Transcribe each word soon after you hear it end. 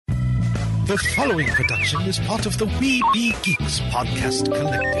The following production is part of the We Be Geeks podcast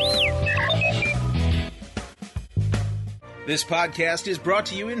collective. This podcast is brought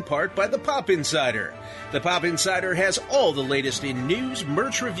to you in part by the Pop Insider. The Pop Insider has all the latest in news,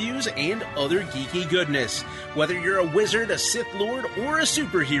 merch reviews, and other geeky goodness. Whether you're a wizard, a Sith Lord, or a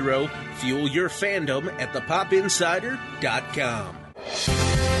superhero, fuel your fandom at thepopinsider.com.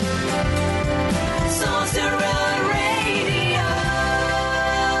 Sorcerer Radio.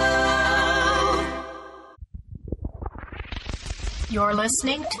 You're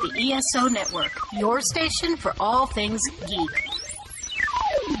listening to the ESO Network, your station for all things geek.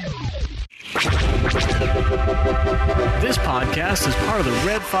 This podcast is part of the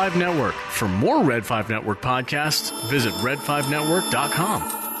Red 5 Network. For more Red 5 Network podcasts, visit red5network.com.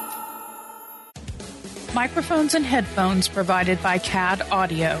 Microphones and headphones provided by CAD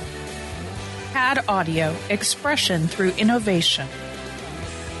Audio. CAD Audio, expression through innovation.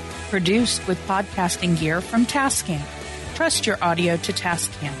 Produced with podcasting gear from Tascam. Trust your audio to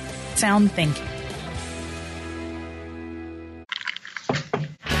Tascam. Sound thinking.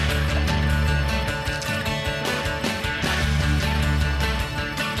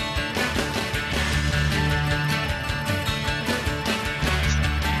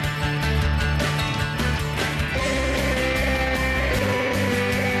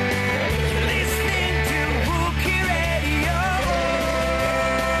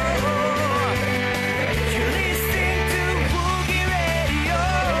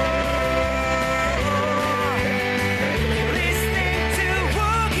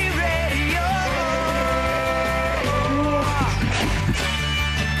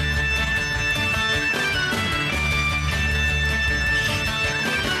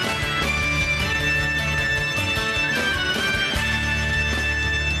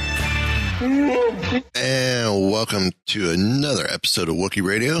 And welcome to another episode of Wookiee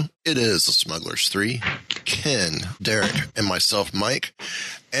Radio. It is the Smugglers 3, Ken, Derek, and myself, Mike.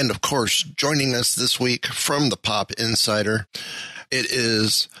 And of course, joining us this week from the Pop Insider, it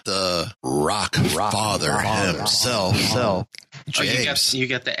is the rock father himself, James. You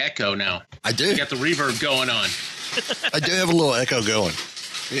got the echo now. I do. You got the reverb going on. I do have a little echo going.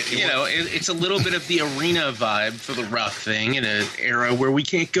 You know, it's a little bit of the arena vibe for the rock thing in an era where we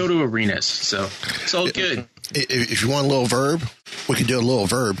can't go to arenas. So it's all good. If you want a little verb, we can do a little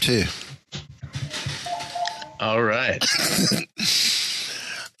verb too. All right.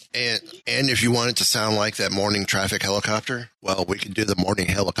 And if you want it to sound like that morning traffic helicopter, well, we can do the morning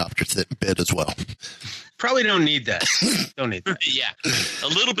helicopter bit as well. Probably don't need that. Don't need that. Yeah. A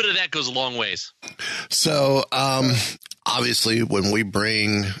little bit of that goes a long ways. So, obviously, when we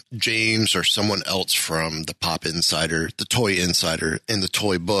bring James or someone else from the Pop Insider, the Toy Insider, in the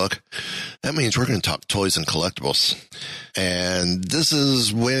toy book, that means we're going to talk toys and collectibles. And this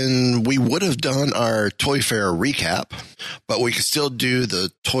is when we would have done our Toy Fair recap, but we could still do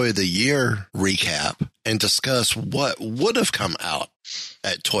the Toy of the Year recap and discuss what would have come out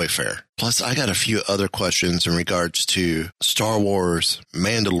at Toy Fair. Plus, I got a few other questions in regards to Star Wars,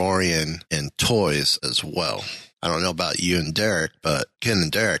 Mandalorian, and toys as well. I don't know about you and Derek, but Ken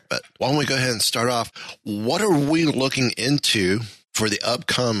and Derek, but why don't we go ahead and start off? What are we looking into for the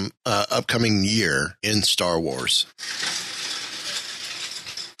upcoming year in Star Wars?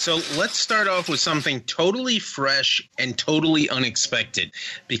 So let's start off with something totally fresh and totally unexpected,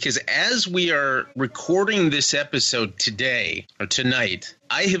 because as we are recording this episode today or tonight,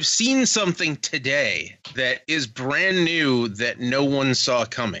 I have seen something today that is brand new that no one saw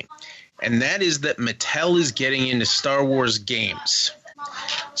coming. And that is that Mattel is getting into Star Wars games.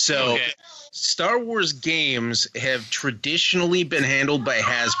 So Star Wars games have traditionally been handled by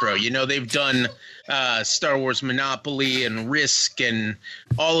Hasbro. You know, they've done Star Wars Monopoly and Risk and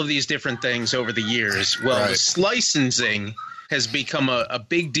all of these different things over the years. Well, This licensing has become a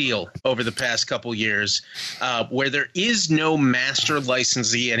big deal over the past couple years, where there is no master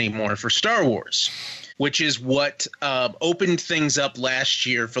licensee anymore for Star Wars, which is what opened things up last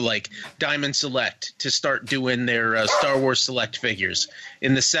year for like Diamond Select to start doing their Star Wars Select figures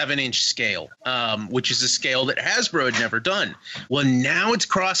in the 7-inch scale, which is a scale that Hasbro had never done. Well, now it's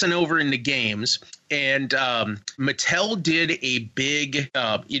crossing over into games. And Mattel did a big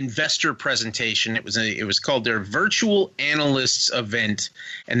investor presentation. It was called their Virtual Analysts event,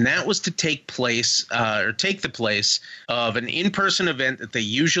 and that was to take the place of an in-person event that they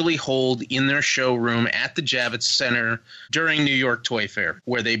usually hold in their showroom at the Javits Center during New York Toy Fair,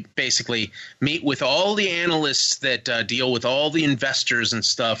 where they basically meet with all the analysts that deal with all the investors and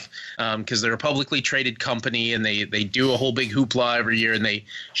stuff, because they're a publicly traded company, and they do a whole big hoopla every year, and they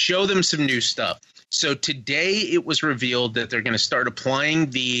show them some new stuff. So today it was revealed that they're going to start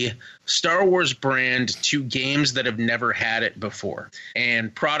applying the Star Wars brand to games that have never had it before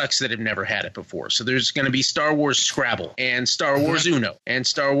and products that have never had it before. So there's going to be Star Wars Scrabble and Star Wars Uno and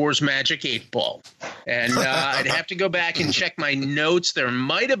Star Wars Magic 8 Ball. And I'd have to go back and check my notes. There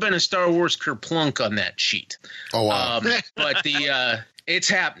might have been a Star Wars Kerplunk on that sheet. Oh, wow. But it's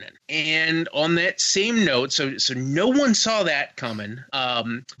happening. And on that same note, so no one saw that coming.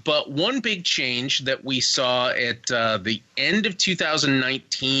 But one big change that we saw at the end of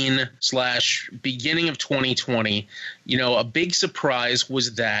 2019 / beginning of 2020, a big surprise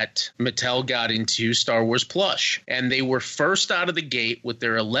was that Mattel got into Star Wars plush. And they were first out of the gate with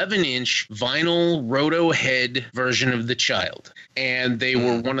their 11-inch vinyl roto head version of the child. And they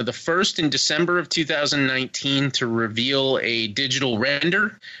were one of the first in December of 2019 to reveal a digital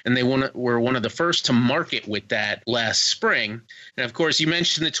render. And they were one of the first to market with that last spring. And, of course, you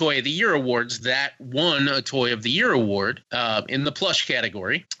mentioned the Toy of the Year Awards. That won a Toy of the Year Award in the plush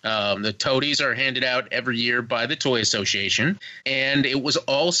category. The toadies are handed out every year by the Toy Association. And it was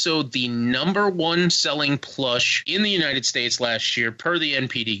also the #1 selling plush in the United States last year per the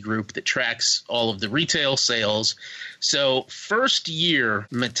NPD group that tracks all of the retail sales. So first year,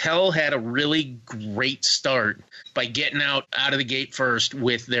 Mattel had a really great start by getting out of the gate first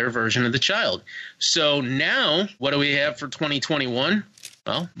with their version of the child. So now, what do we have for 2021?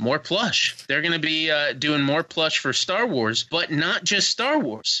 Well, more plush. They're going to be doing more plush for Star Wars, but not just Star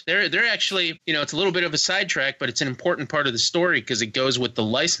Wars. They're actually, it's a little bit of a sidetrack, but it's an important part of the story because it goes with the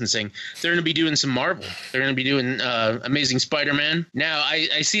licensing. They're going to be doing some Marvel. They're going to be doing Amazing Spider-Man. Now,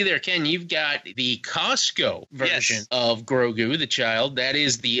 I see there, Ken, you've got the Costco version of Grogu, the child. That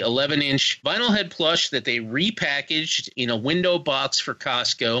is the 11-inch vinyl head plush that they repackaged in a window box for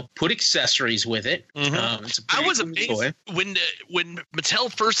Costco, put accessories with it. It's a pretty I was cool amazed toy. when Mattel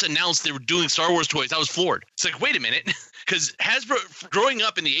first announced they were doing Star Wars toys. I was floored. It's like, wait a minute, because Hasbro, growing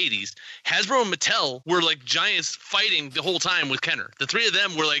up in the 80s, Hasbro and Mattel were like giants fighting the whole time with Kenner. The three of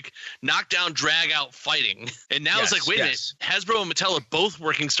them were like knockdown, drag out fighting. And now it's like, wait a minute, Hasbro and Mattel are both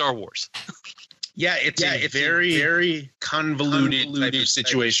working Star Wars. Yeah, it's a very, very convoluted type of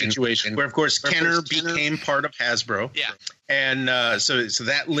situation where, of course, Kenner became part of Hasbro. Yeah. And so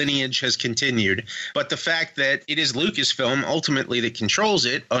that lineage has continued. But the fact that it is Lucasfilm ultimately that controls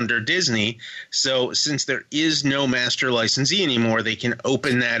it under Disney, so since there is no master licensee anymore, they can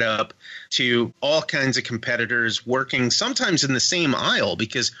open that up to all kinds of competitors working sometimes in the same aisle,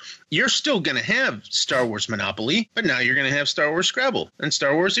 because you're still going to have Star Wars Monopoly, but now you're going to have Star Wars Scrabble and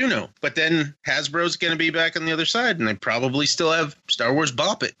Star Wars Uno. But then Hasbro's going to be back on the other side, and they probably still have Star Wars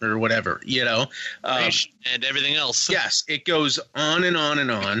Bop It or whatever, And everything else. Yes, it goes on and on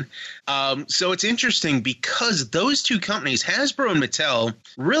and on. So it's interesting because those two companies, Hasbro and Mattel,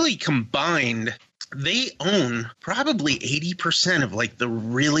 really combined, they own probably 80% of like the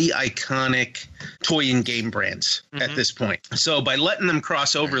really iconic toy and game brands at this point. So by letting them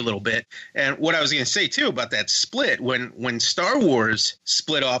cross over a little bit, and what I was going to say too about that split, when Star Wars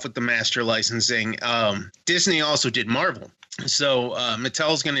split off with the master licensing, Disney also did Marvel. So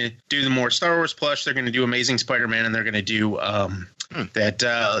Mattel's going to do the more Star Wars plush. They're going to do Amazing Spider-Man, and they're going to do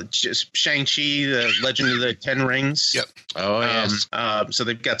just Shang-Chi, the Legend of the Ten Rings. Yep. Oh, yes. So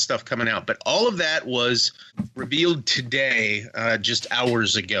they've got stuff coming out. But all of that was revealed today, just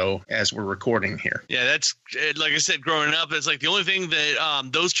hours ago as we're recording here. Yeah, that's, like I said, growing up, it's like the only thing that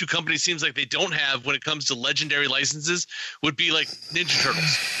those two companies seems like they don't have when it comes to legendary licenses would be like Ninja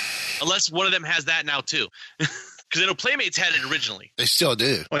Turtles. Unless one of them has that now, too. Because I know Playmates had it originally. They still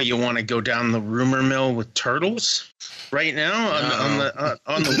do. Well, you want to go down the rumor mill with Turtles right now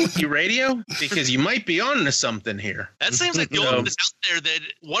on the Wookiee radio? Because you might be on to something here. That seems like the only one that's out there that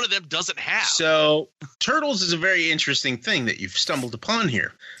one of them doesn't have. So Turtles is a very interesting thing that you've stumbled upon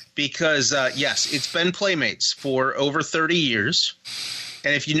here. Because, yes, it's been Playmates for over 30 years.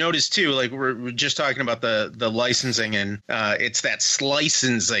 And if you notice, too, like we're just talking about the licensing, and it's that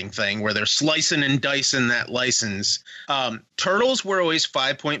slicensing thing where they're slicing and dicing that license. Turtles were always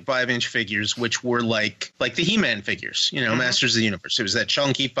 5.5-inch figures, which were like the He-Man figures, Masters of the Universe. It was that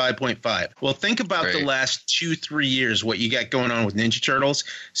chunky 5.5. Well, think about the last 2-3 years, what you got going on with Ninja Turtles.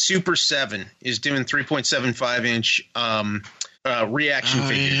 Super 7 is doing 3.75-inch reaction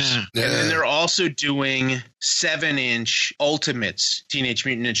figures. Yeah. And then they're also doing 7-inch Ultimates Teenage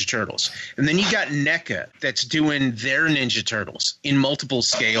Mutant Ninja Turtles. And then you got NECA that's doing their Ninja Turtles in multiple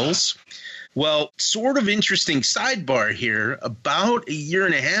scales. Well, sort of interesting sidebar here. About a year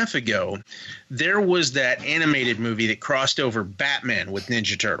and a half ago, there was that animated movie that crossed over Batman with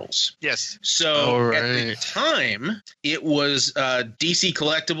Ninja Turtles. Yes. So at the time, it was DC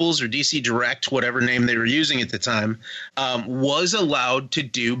Collectibles or DC Direct, whatever name they were using at the time, was allowed to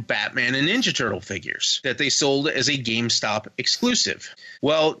do Batman and Ninja Turtle figures that they sold as a GameStop exclusive.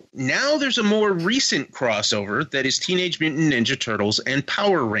 Well, now there's a more recent crossover that is Teenage Mutant Ninja Turtles and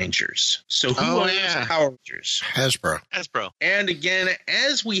Power Rangers. So who owns Power Rangers? Hasbro. And again,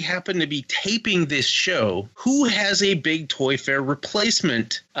 as we happen to be taping this show, who has a big Toy Fair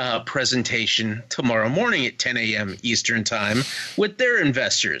replacement presentation tomorrow morning at 10 a.m. Eastern Time with their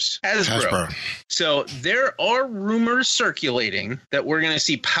investors? Hasbro. So there are rumors circulating that we're going to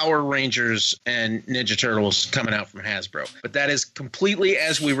see Power Rangers and Ninja Turtles coming out from Hasbro. But that is completely,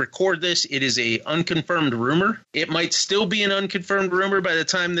 as we record this, it is a unconfirmed rumor. It might still be an unconfirmed rumor by the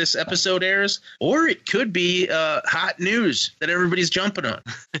time this episode airs, or it could be hot news that everybody's jumping on.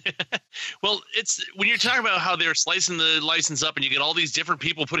 Well, it's when you're talking about how they're slicing the license up and you get all these different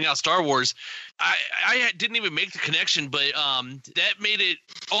people putting out Star Wars, I didn't even make the connection, but that made it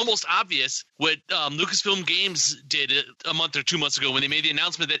almost obvious what Lucasfilm Games did a month or 2 months ago when they made the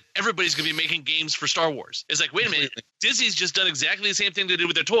announcement that everybody's going to be making games for Star Wars. It's like, wait a minute, Disney's just done exactly the same thing they did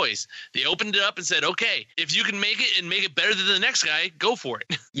with their toys. They opened it up and said, okay, if you can make it and make it better than the next guy, go for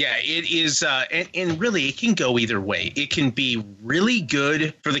it. Yeah, it is, and really, it can go either way. It can be really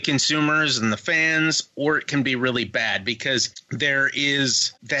good for the consumers and the fans, or it can be really bad because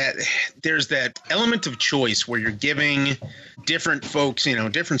there's that element of choice where you're giving different folks,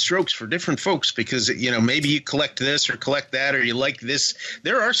 different strokes for different folks because, maybe you collect this or collect that or you like this.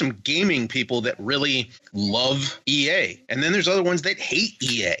 There are some gaming people that really love EA, and then there's other ones that hate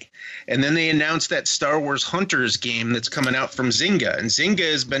EA. And then they announced that Star Wars Hunters game that's coming out from Zynga, and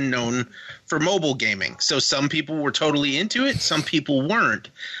Zynga has been known for mobile gaming. So some people were totally into it, some people weren't.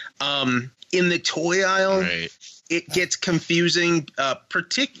 In the toy aisle, it gets confusing,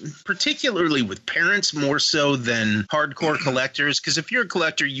 particularly with parents more so than hardcore collectors. Because if you're a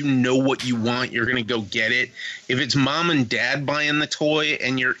collector, you know what you want. You're going to go get it. If it's mom and dad buying the toy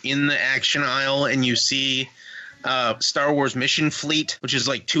and you're in the action aisle and you see Star Wars Mission Fleet, which is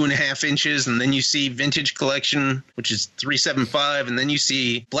like 2.5 inches, and then you see Vintage Collection, which is 375, and then you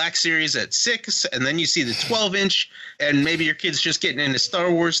see Black Series at 6, and then you see the 12-inch, and maybe your kid's just getting into Star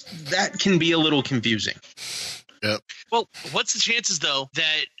Wars. That can be a little confusing. Yep. Well, what's the chances, though,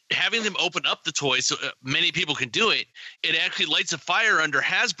 that having them open up the toys so many people can do it, it actually lights a fire under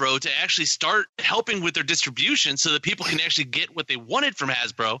Hasbro to actually start helping with their distribution so that people can actually get what they wanted from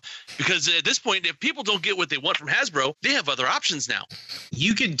Hasbro? Because at this point, if people don't get what they want from Hasbro, they have other options now.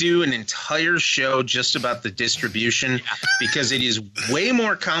 You could do an entire show just about the distribution because it is way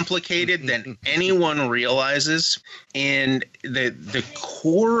more complicated than anyone realizes. And the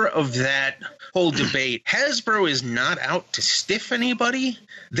core of that whole debate, Hasbro is not out to stiff anybody.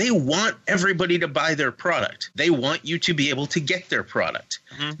 They want everybody to buy their product. They want you to be able to get their product.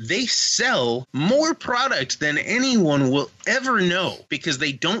 Mm-hmm. They sell more product than anyone will ever know because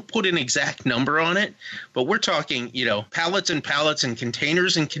they don't put an exact number on it. But we're talking, pallets and pallets and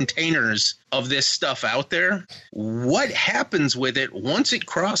containers of this stuff out there. What happens with it once it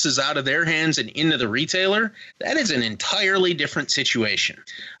crosses out of their hands and into the retailer, that is an entirely different situation.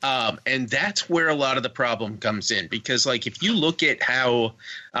 And that's where a lot of the problem comes in because, if you look at how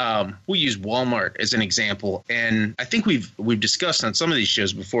we use Walmart as an example, and I think we've discussed on some of these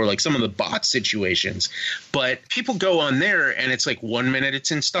shows before, some of the bot situations, but people go on there and it's 1 minute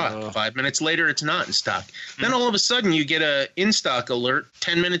it's in stock, 5 minutes later it's not in stock. Then all of a sudden you get a in-stock alert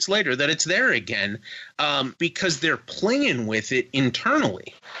 10 minutes later that it's there again because they're playing with it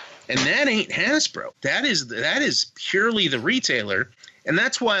internally. And that ain't Hasbro. That is purely the retailer. And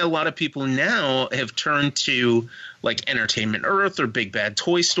that's why a lot of people now have turned to Entertainment Earth or Big Bad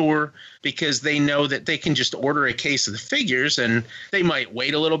Toy Store because they know that they can just order a case of the figures and they might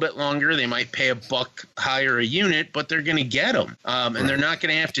wait a little bit longer. They might pay $1 higher a unit, but they're going to get them. And they're not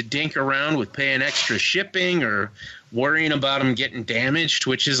going to have to dink around with paying extra shipping or worrying about them getting damaged,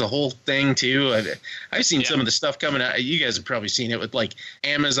 which is a whole thing too. I've seen some of the stuff coming out. You guys have probably seen it with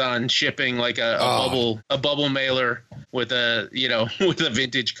Amazon shipping a bubble mailer with a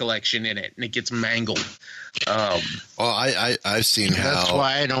vintage collection in it, and it gets mangled. I've seen how. That's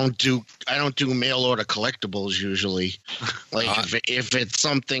why I don't do mail order collectibles usually. If it's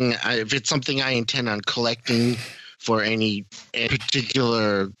something I intend on collecting for any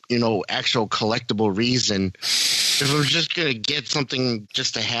particular actual collectible reason, If I'm just gonna get something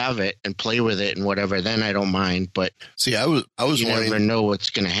just to have it and play with it and whatever, then I don't mind. But see, I was you never know what's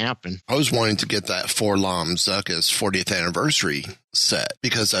gonna happen. I was wanting to get that Forlom Zuckuss 40th anniversary set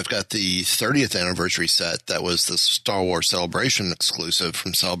because I've got the 30th anniversary set that was the Star Wars Celebration exclusive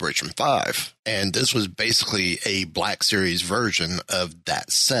from Celebration 5. And this was basically a Black Series version of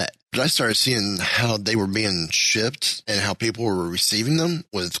that set. But I started seeing how they were being shipped and how people were receiving them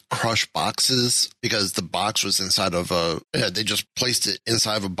with crushed boxes because the box was inside of they just placed it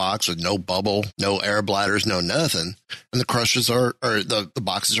inside of a box with no bubble, no air bladders, no nothing. And the the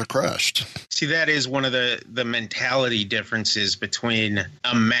boxes are crushed. See, that is one of the mentality differences between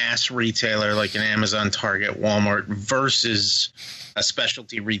a mass retailer like an Amazon, Target, Walmart versus a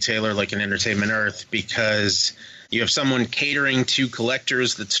specialty retailer like an Entertainment Earth, because you have someone catering to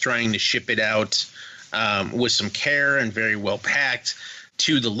collectors that's trying to ship it out with some care and very well packed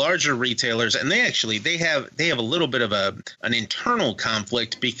to the larger retailers, and they have a little bit of an internal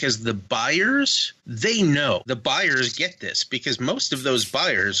conflict because the buyers, they know the buyers get this because most of those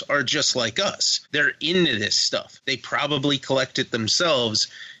buyers are just like us. They're into this stuff. They probably collect it themselves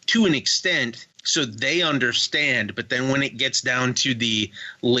to an extent, so they understand. But then when it gets down to the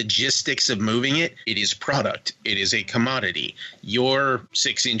logistics of moving it, it is product. It is a commodity. Your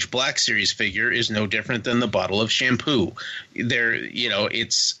 6-inch Black Series figure is no different than the bottle of shampoo.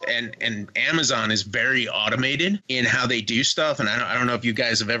 It's and Amazon is very automated in how they do stuff. And I don't know if you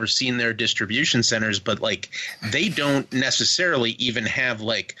guys have ever seen their distribution centers, but like they don't necessarily even have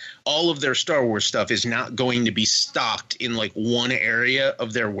like all of their Star Wars stuff is not going to be stocked in like one area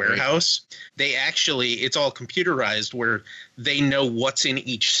of their warehouse. They actually, it's all computerized where they know what's in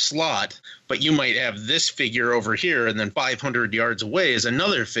each slot, but you might have this figure over here and then 500 yards away is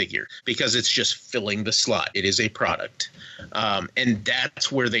another figure because it's just filling the slot. It is a product. And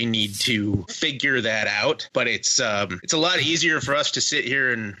that's where they need to figure that out. But it's a lot easier for us to sit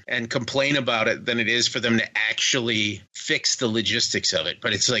here and complain about it than it is for them to actually fix the logistics of it.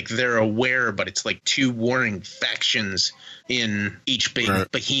 But it's like they're aware, but it's like two warring factions in each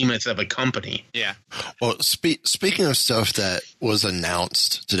big behemoth of a company. Yeah. Well, speaking of stuff that was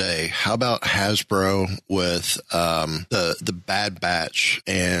announced today, how about Hasbro with the Bad Batch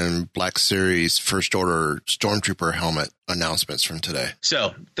and Black Series First Order Stormtrooper helmet announcements from today?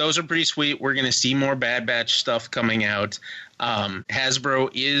 So those are pretty sweet. We're going to see more Bad Batch stuff coming out.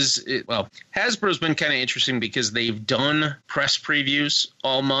 Hasbro's been kind of interesting because they've done press previews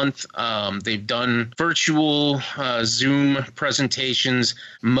all month. They've done virtual Zoom presentations.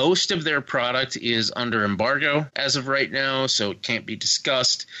 Most of their product is under embargo as of right now, so it can't be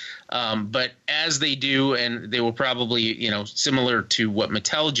discussed. But as they do, and they will probably, similar to what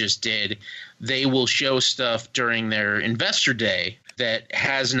Mattel just did, they will show stuff during their investor day that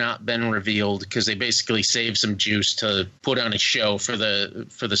has not been revealed because they basically saved some juice to put on a show for the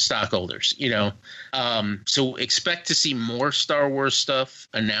stockholders, So expect to see more Star Wars stuff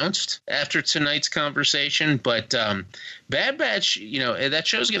announced after tonight's conversation. But Bad Batch, that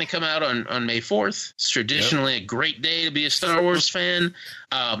show's going to come out on May 4th. It's traditionally a great day to be a Star Wars fan.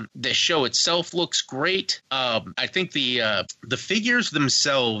 The show itself looks great. I think the figures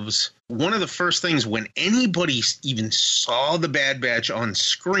themselves, one of the first things when anybody even saw the Bad Batch on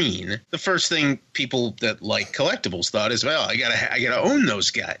screen, the first thing people that like collectibles thought is, well, I gotta own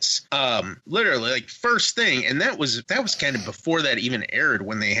those guys. Literally, like first thing, and that was kind of before that even aired,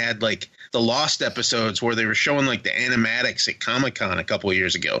 when they had like the Lost episodes where they were showing like the animatics at Comic-Con a couple of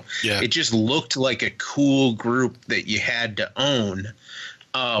years ago. Yeah. It just looked like a cool group that you had to own.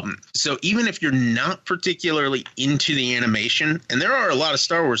 So even if you're not particularly into the animation, and there are a lot of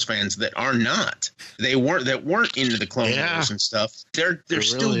Star Wars fans that are not, that weren't into the Clone Wars and stuff, they're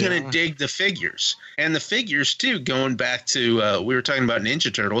still really going to dig the figures. And the figures too, going back to we were talking about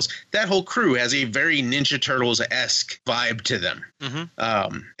Ninja Turtles, that whole crew has a very Ninja Turtles-esque vibe to them.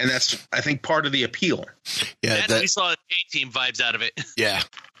 Mm-hmm. And that's, I think, part of the appeal. Yeah, and we saw A-Team vibes out of it. Yeah.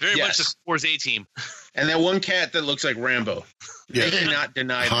 Very much the Star Wars A-Team. And that one cat that looks like Rambo. Yeah. They cannot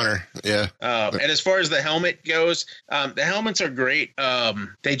deny Hunter. that. Yeah. And as far as the helmet goes, the helmets are great.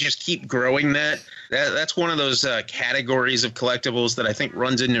 They just keep growing that. That's one of those categories of collectibles that I think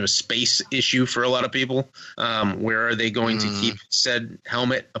runs into a space issue for a lot of people. Where are they going to keep said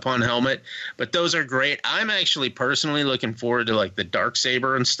helmet upon helmet? But those are great. I'm actually personally looking forward to like the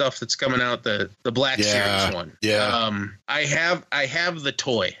Darksaber and stuff that's coming out, the Black Series one. Yeah. I have the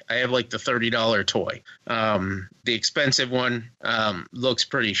toy. I have like the $30 toy. toy. The expensive one looks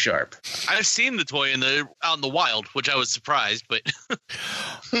pretty sharp. I've seen the toy out in the wild, which I was surprised, but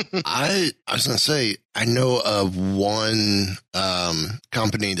I was going to say, I know of one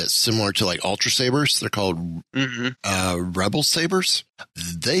company that's similar to like Ultra Sabers. They're called Rebel Sabers.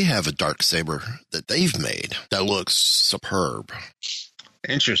 They have a dark saber that they've made that looks superb.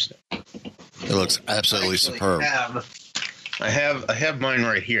 Interesting. It looks absolutely superb. I have mine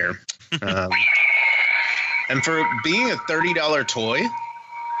right here. And for being a $30 toy,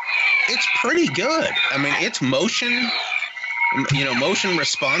 it's pretty good. I mean, it's motion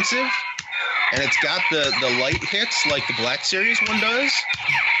responsive, and it's got the light hits like the Black Series one does,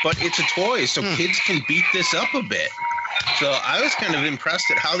 but it's a toy, so kids can beat this up a bit. So I was kind of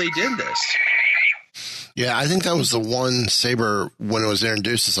impressed at how they did this. Yeah, I think that was the one saber when it was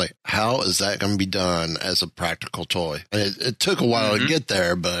introduced. It's like, how is that going to be done as a practical toy? And it took a while to get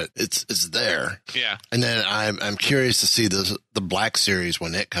there, but it's there. Yeah. And then I'm curious to see the Black Series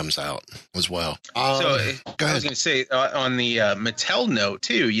when it comes out as well. So I was going to say on the Mattel note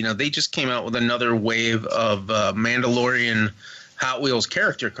too. They just came out with another wave of Mandalorian Hot Wheels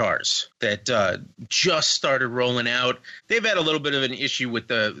character cars that just started rolling out. They've had a little bit of an issue with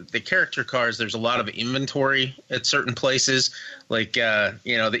the character cars. There's a lot of inventory at certain places. Like,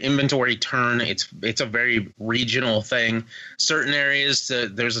 the inventory turn, it's a very regional thing. Certain areas,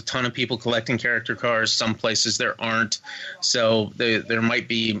 there's a ton of people collecting character cars. Some places there aren't. So there might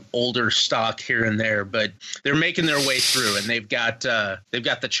be older stock here and there, but they're making their way through. And they've got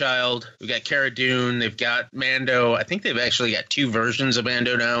the Child, they've got Cara Dune, they've got Mando. I think they've actually got 2 versions of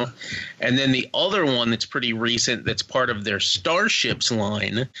Mando now. And then the other one that's pretty recent that's part of their Starships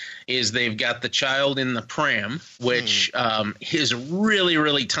line is they've got the Child in the pram, which is really,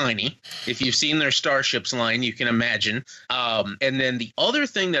 really tiny. If you've seen their Starships line, you can imagine. And then the other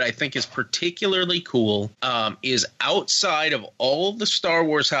thing that I think is particularly cool is outside of all the Star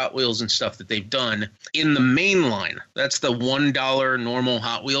Wars Hot Wheels and stuff that they've done, in the main line, that's the $1 normal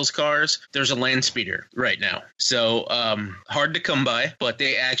Hot Wheels cars, there's a land speeder right now. So hard to come by, but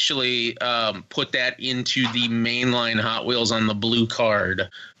they actually put that into the mainline Hot Wheels on the blue card,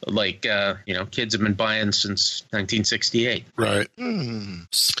 like kids have been buying since 1968. Right.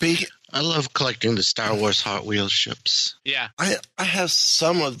 I love collecting the Star Wars Hot Wheels ships. Yeah. I have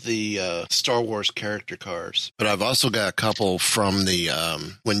some of the Star Wars character cars, but I've also got a couple from the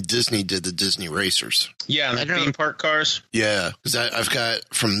when Disney did the Disney Racers. Yeah, the theme park cars. Yeah, because I've got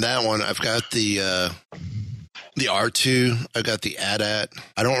from that one, I've got the R2, I've got the AT-AT.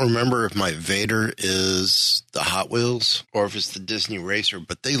 I don't remember if my Vader is the Hot Wheels or if it's the Disney Racer,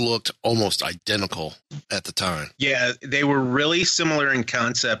 but they looked almost identical at the time. Yeah, they were really similar in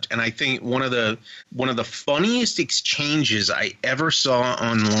concept, and I think one of the funniest exchanges I ever saw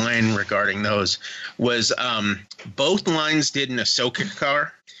online regarding those was both lines did an Ahsoka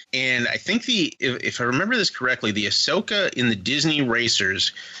car. And I think if I remember this correctly, the Ahsoka in the Disney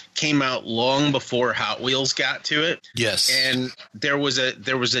Racers came out long before Hot Wheels got to it. Yes. And there was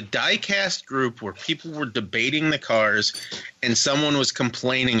a die-cast group where people were debating the cars, and someone was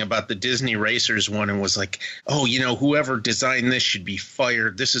complaining about the Disney Racers one and was like, oh, whoever designed this should be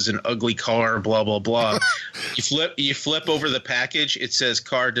fired. This is an ugly car, blah, blah, blah. You flip over the package, it says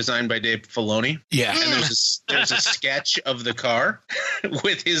car designed by Dave Filoni. Yeah. And there's a sketch of the car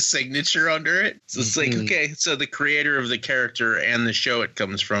with his signature under it. So it's like, okay, so the creator of the character and the show it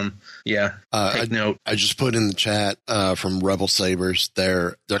comes from. Yeah. Take note. I just put in the chat from Rebel Sabers.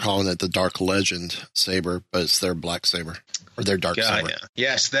 They're calling it the Dark Legend Saber, but it's their Black Saber or their Dark Saber. Yeah.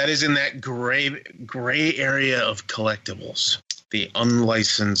 Yes, that is in that gray area of collectibles. The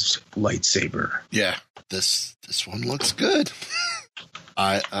unlicensed lightsaber. Yeah. This one looks good.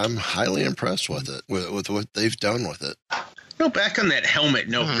 I'm highly impressed with it, with what they've done with it. Back on that helmet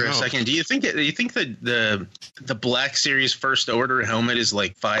note for a second. Do you think that the Black Series First Order helmet is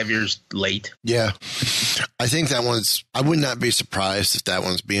like 5 years late? Yeah, I think that one's. I would not be surprised if that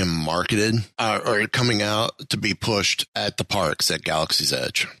one's being marketed or coming out to be pushed at the parks at Galaxy's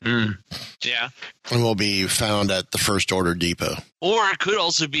Edge. Yeah, and will be found at the First Order Depot. Or it could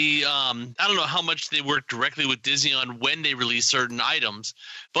also be, I don't know how much they work directly with Disney on when they release certain items,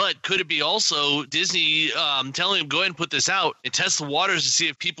 but could it be also Disney telling them, go ahead and put this out and test the waters to see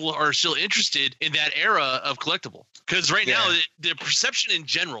if people are still interested in that era of collectible? Because right now, the perception in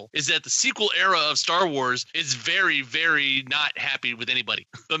general is that the sequel era of Star Wars is very, very not happy with anybody.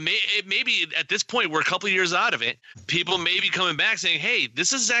 But maybe at this point, we're a couple of years out of it, people may be coming back saying, hey,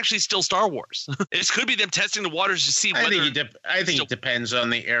 this is actually still Star Wars. This could be them testing the waters to see whether... I think it depends on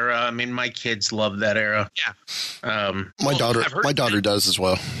the era. I mean, my kids love that era. Yeah. My daughter does as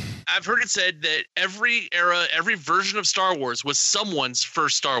well. I've heard it said that every era, every version of Star Wars was someone's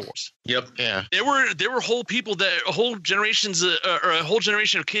first Star Wars. Yep. Yeah. There were whole people a whole generation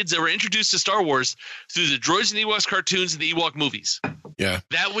of kids that were introduced to Star Wars through the Droids and Ewoks cartoons and the Ewok movies. Yeah.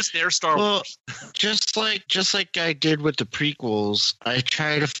 That was their Star Wars. Just like I did with the prequels, I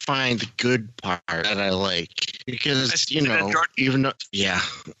try to find the good part that I like because even though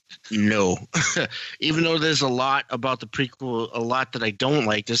even though there's a lot about the prequel, a lot that I don't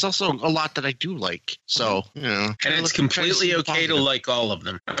like, there's also a lot that I do like. So and it's completely okay to like all of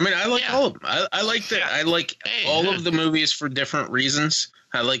them. I mean, I like all of them. I like that. I like all of the movies for different reasons.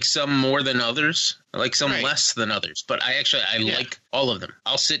 I like some more than others. I like some less than others. But I like all of them.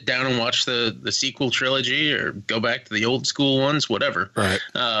 I'll sit down and watch the sequel trilogy or go back to the old school ones, whatever. Right.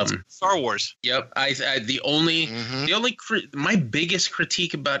 Star Wars. Yep. My biggest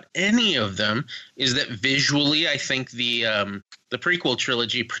critique about any of them is that visually, I think the prequel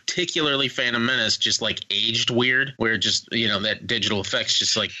trilogy, particularly Phantom Menace, just like aged weird, where just that digital effects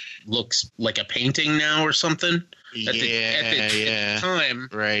just like looks like a painting now or something. At the time,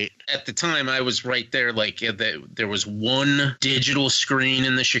 right? At the time, I was right there. Like there was one digital screen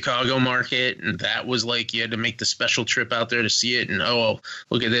in the Chicago market, and that was like you had to make the special trip out there to see it. And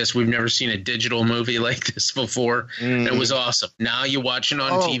look at this! We've never seen a digital movie like this before. It was awesome. Now you watch it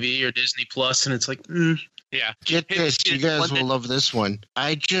on TV or Disney Plus, and it's like, yeah. Get this, you guys will love this one.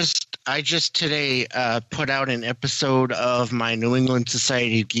 I just today put out an episode of my New England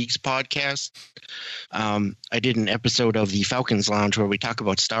Society of Geeks podcast. I did an episode of the Falcons Lounge where we talk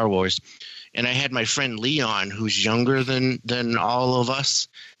about Star Wars. And I had my friend Leon, who's younger than all of us,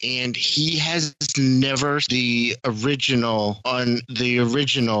 and he has never the original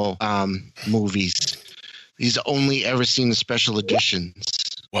movies. He's only ever seen the special editions.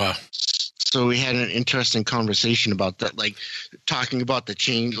 Wow. So we had an interesting conversation about that, like talking about the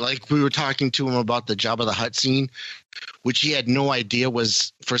change. Like we were talking to him about the Jabba the Hutt scene, which he had no idea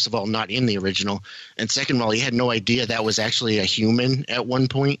was, first of all, not in the original. And second of all, he had no idea that was actually a human at one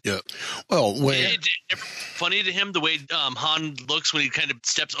point. Yeah. Well, it's funny to him the way Han looks when he kind of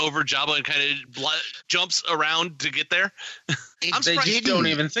steps over Jabba and kind of jumps around to get there. They just don't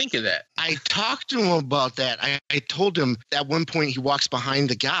even think of that. I talked to him about that. I told him at one point he walks behind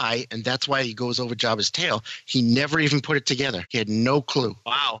the guy, and that's why he goes over Jabba's tail. He never even put it together. He had no clue.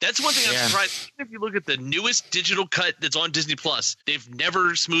 Wow. That's one thing I'm surprised. Even if you look at the newest digital cut that's on Disney Plus, they've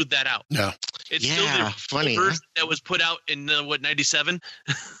never smoothed that out. No. It's still the version that was put out in, 97?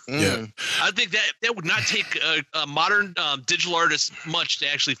 Yeah. I think that would not take a modern digital artist much to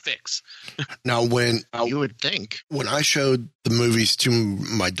actually fix. Now, you would think. When I showed the movies to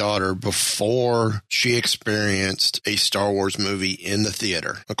my daughter before she experienced a Star Wars movie in the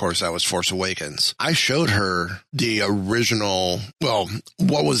theater, of course, that was Force Awakens, I showed her the original,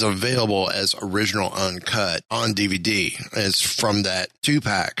 what was available as original uncut on DVD as from that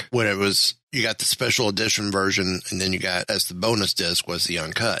 2-pack when it was. You got the special edition version, and then you got, as the bonus disc, was the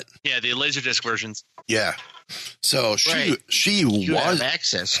uncut. Yeah, the Laserdisc versions. Yeah. So you have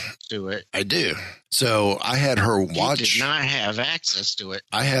access to it. I do. So I had her watch. You did not have access to it.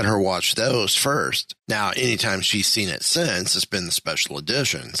 I had her watch those first. Now, anytime she's seen it since, it's been the special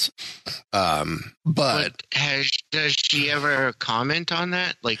editions. But does she ever comment on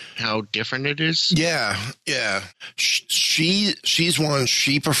that? Like how different it is? Yeah. She's one.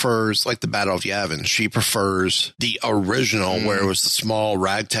 She prefers like the Battle of Yavin. She prefers the original where it was the small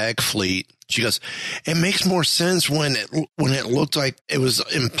ragtag fleet. She goes, it makes more sense when it looked like it was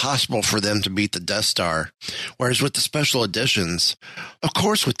impossible for them to beat the Death Star. Whereas with the special editions, of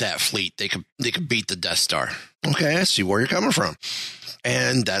course, with that fleet, they could beat the Death Star. Okay, I see where you're coming from.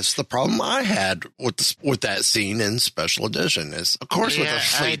 And that's the problem I had with that scene in special edition is, of course, with a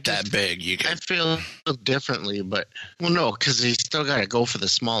fleet that big, you can. I feel differently, but no, because you still got to go for the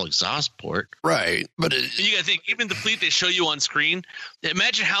small exhaust port, right? But you got to think, even the fleet they show you on screen.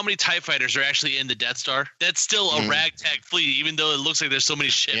 Imagine how many TIE fighters are actually in the Death Star. That's still a ragtag fleet, even though it looks like there's so many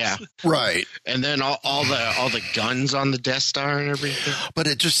ships. Yeah, right. And then all the guns on the Death Star and everything. But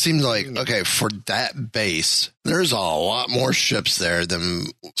it just seemed like for that base, there's a lot more ships there than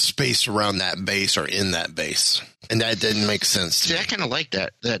space around that base or in that base. And that didn't make sense to me. I kind of like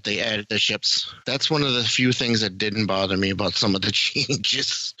that they added the ships. That's one of the few things that didn't bother me about some of the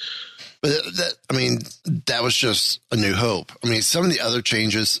changes. But that was just A New Hope. I mean, some of the other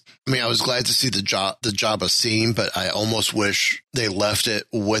changes, I was glad to see the Jabba scene, but I almost wish they left it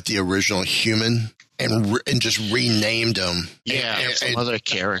with the original human and just renamed them. Yeah, some other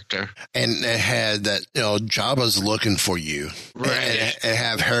character. And it had that, Jabba's looking for you. Right. And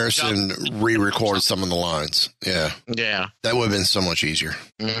have Harrison re-record some of the lines. Yeah. Yeah. That would have been so much easier.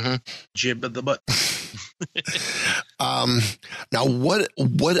 Mm-hmm. Jib of the butt. Now, what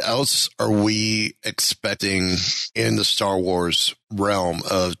else are we expecting in the Star Wars realm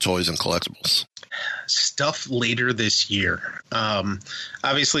of toys and collectibles? Stuff later this year.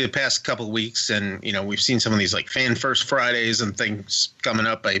 Obviously, the past couple of weeks, and we've seen some of these like Fan First Fridays and things coming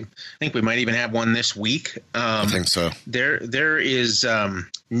up. I think we might even have one this week. I think so. There is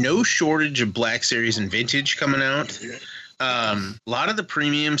no shortage of Black Series and Vintage coming out. A lot of the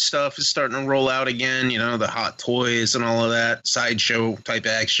premium stuff is starting to roll out again, the Hot Toys and all of that sideshow type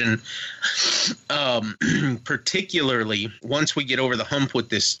action. Particularly once we get over the hump with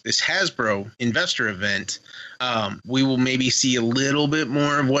this Hasbro investor event, we will maybe see a little bit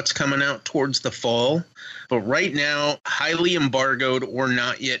more of what's coming out towards the fall. But right now, highly embargoed or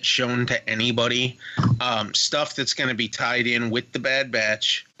not yet shown to anybody, stuff that's going to be tied in with the Bad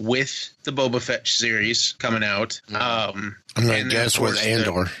Batch, with the Boba Fett series coming out. I'm going to guess with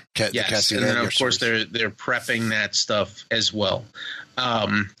Andor. Yes, and then of course they're prepping that stuff as well.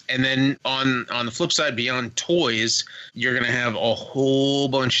 And then on the flip side, beyond toys, you're going to have a whole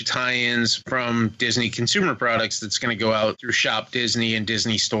bunch of tie-ins from Disney consumer products that's going to go out through Shop Disney and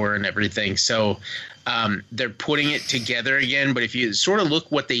Disney Store and everything. So they're putting it together again. But if you sort of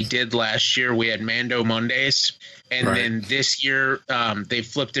look what they did last year, we had Mando Mondays. And then this year, they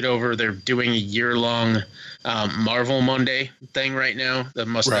flipped it over. They're doing a year-long Marvel Monday thing right now. The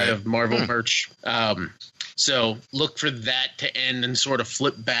must-have Marvel merch. So look for that to end and sort of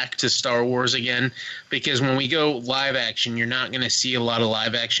flip back to Star Wars again, because when we go live action, you're not going to see a lot of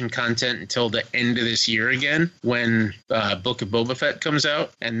live action content until the end of this year again, when Book of Boba Fett comes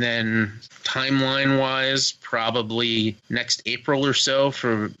out. And then timeline wise, probably next April or so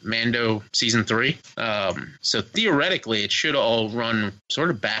for Mando season 3. So theoretically, it should all run sort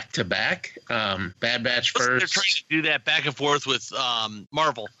of back to back. Bad Batch first. They're trying to do that back and forth with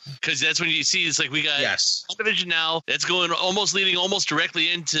Marvel, because that's when you see it's like we got WandaVision now. That's going leading almost directly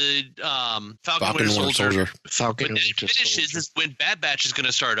into Falcon and Winter Soldier. Falcon when and it Winter finishes Soldier. is when Bad Batch is going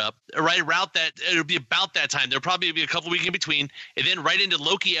to start up. Right around that, it'll be about that time. There'll probably be a couple weeks in between, and then right into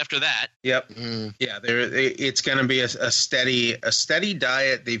Loki after that. Yep. Yeah, it's going to be a steady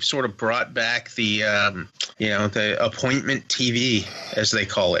diet. They've sort of brought back the appointment TV, as they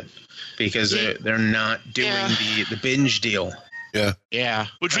call it, because they're not doing the binge deal. Yeah.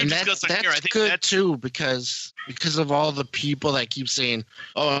 Which we discussed on here. I think good too, because of all the people that keep saying,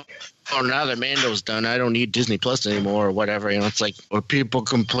 oh, now that Mando's done, I don't need Disney Plus anymore or whatever. It's like, or people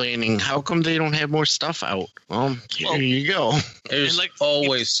complaining, how come they don't have more stuff out? Well, here you go. There's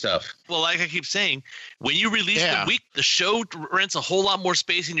always stuff. Well, like I keep saying, when you release the week, the show rents a whole lot more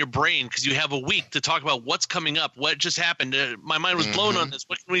space in your brain because you have a week to talk about what's coming up, what just happened. My mind was blown on this.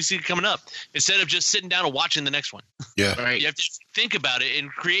 What can we see coming up? Instead of just sitting down and watching the next one. Yeah. Right. You have to think about it and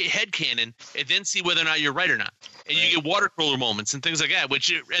create headcanon and then see whether or not you're right or not. And you get water cooler moments and things like that,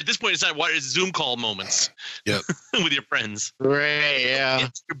 which at this point it's not water, it's Zoom call moments. Yep. With your friends. Right, yeah.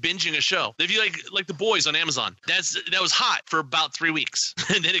 You're binging a show. If you like The Boys on Amazon, that was hot for about 3 weeks.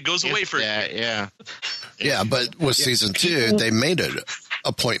 And then it goes away for yeah. Yeah, but with season 2, they made it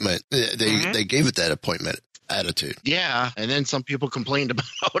appointment. They gave it that appointment attitude. Yeah, and then some people complained about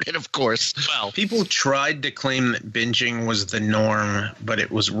it, of course. Well, people tried to claim that binging was the norm, but it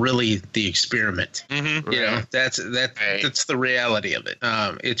was really the experiment. Mm-hmm. You know, that's the reality of it.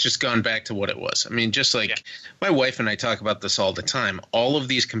 It's just gone back to what it was. I mean, just like my wife and I talk about this all the time. All of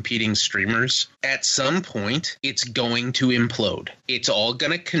these competing streamers, at some point, it's going to implode. It's all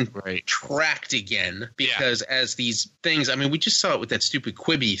going to contract again because as these things, I mean, we just saw it with that stupid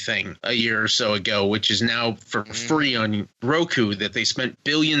Quibi thing a year or so ago, which is now for free on Roku, that they spent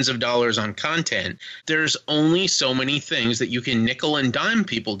billions of dollars on content. There's only so many things that you can nickel and dime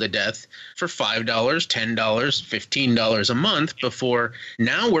people to death for $5, $10, $15 a month before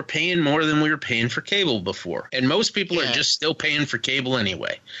now we're paying more than we were paying for cable before. And most people are just still paying for cable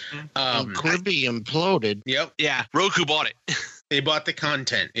anyway. Quibi imploded. Yep. Yeah. Roku bought it. They bought the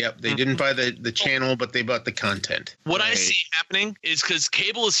content. Yep. They didn't buy the channel, but they bought the content. What I see happening is because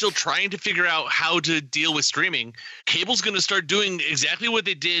cable is still trying to figure out how to deal with streaming. Cable's going to start doing exactly what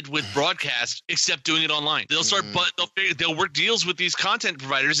they did with broadcast, except doing it online. They'll start, they'll work deals with these content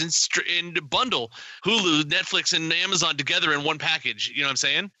providers and bundle Hulu, Netflix, and Amazon together in one package. You know what I'm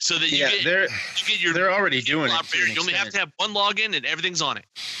saying? So that you get your. They're already doing it. You only have to have one login and everything's on it.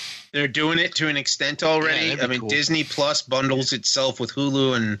 They're doing it to an extent already. Yeah, that'd be cool. Disney Plus bundles itself with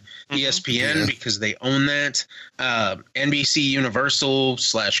Hulu and ESPN because they own that. NBC Universal /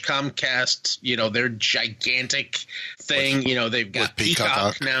 Comcast, their gigantic thing. They've got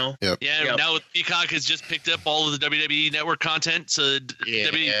Peacock now. Yep. Yeah, now Peacock has just picked up all of the WWE Network content, so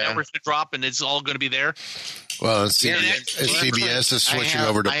WWE Network's going to drop, and it's all going to be there. Well, CBS is switching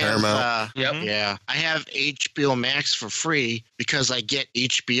over to Paramount. Yeah, I have HBO Max for free because I get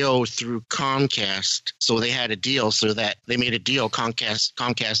HBO through Comcast. So they had a deal, so that they made a deal,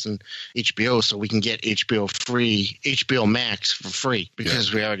 Comcast and HBO, so we can get HBO Max for free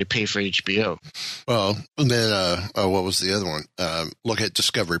because we already pay for HBO. Well, then what was the other one? Look at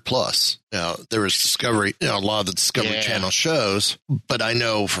Discovery Plus. Now, there was Discovery, a lot of the Discovery Channel shows, but I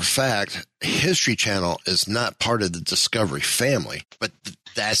know for a fact History Channel is not part of the Discovery family, but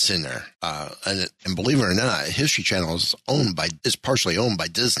that's in there. And believe it or not, History Channel is partially owned by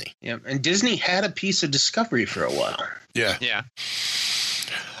Disney. Yeah, and Disney had a piece of Discovery for a while. Yeah. Yeah.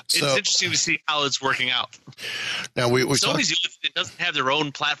 So, it's interesting to see how it's working out. Now we Sony's doesn't have their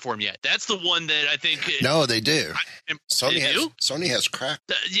own platform yet. That's the one that I think. No, they do. Sony has crack.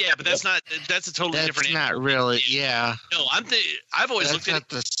 Yeah, but that's not. That's a totally different. That's not really. Yeah. No, I've always looked at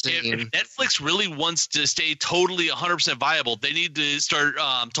it. If Netflix really wants to stay totally 100% viable, they need to start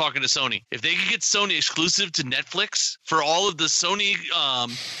talking to Sony. If they could get Sony exclusive to Netflix for all of the Sony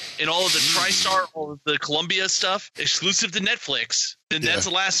and all of the TriStar, all of the Columbia stuff, exclusive to Netflix. Then that's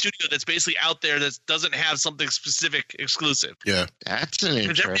the last studio that's basically out there that doesn't have something specific exclusive. Yeah. That's an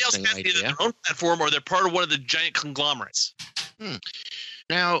interesting everybody else has either their own platform or they're part of one of the giant conglomerates.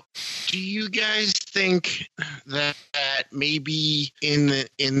 Now, do you guys think that maybe in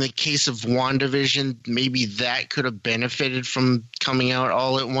the case of WandaVision, maybe that could have benefited from coming out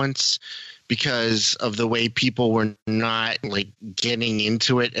all at once? Because of the way people were not getting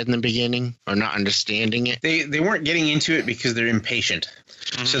into it in the beginning or not understanding it. They weren't getting into it because they're impatient.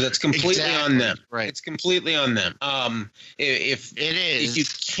 Mm-hmm. So that's completely on them. Right. It's completely on them. If it is, if you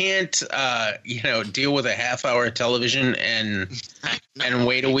can't deal with a half-hour television and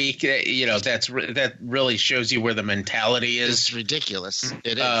wait a week, that really shows you where the mentality is. It's ridiculous.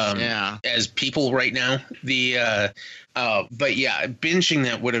 It is. As people right now, but yeah, binging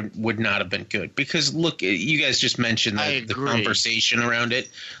that would not have been good because look, you guys just mentioned the conversation around it.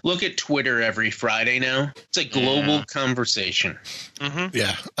 Look at Twitter every Friday now. It's a global conversation. Mm-hmm.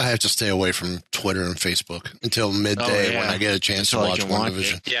 Yeah, I have to stay away from Twitter and Facebook until midday when I get a chance to watch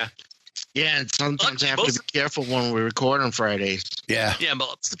WandaVision. Yeah. Yeah, and sometimes I have to be careful when we record on Fridays. Yeah. Yeah, but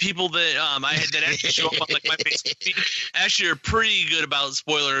it's the people that that actually show up on my Facebook feed actually are pretty good about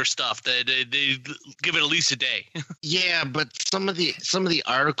spoiler stuff. They give it at least a day. Yeah, but some of the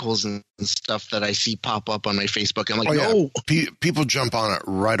articles and stuff that I see pop up on my Facebook, I'm like, no. People jump on it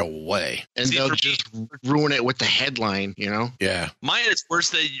right away. And they'll just ruin it with the headline, Yeah. Mine is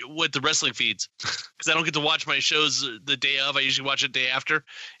worse with the wrestling feeds because I don't get to watch my shows the day of. I usually watch it the day after.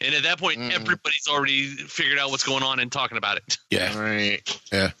 And at that point, everybody's already figured out what's going on and talking about it. Yeah. Right.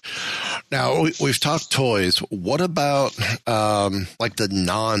 Yeah. Now, we've talked toys. What about the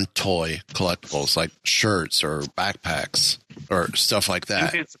non-toy collectibles, like shirts or backpacks or stuff like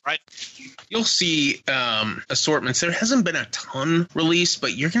that? Right. You'll see assortments. There hasn't been a ton released,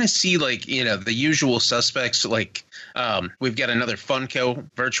 but you're going to see the usual suspects. We've got another Funko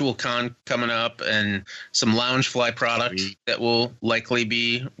Virtual Con coming up and some Loungefly product that will likely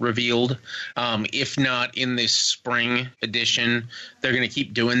be revealed. If not in this spring edition, they're going to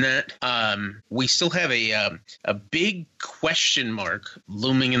keep doing that. We still have a big question mark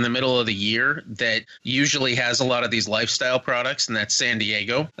looming in the middle of the year that usually has a lot of these lifestyle products, and that's San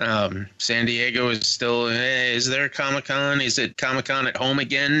Diego. San Diego is still, is there a Comic-Con? Is it Comic-Con at home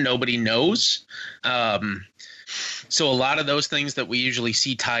again? Nobody knows. So a lot of those things that we usually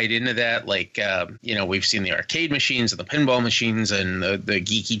see tied into that, we've seen the arcade machines and the pinball machines and the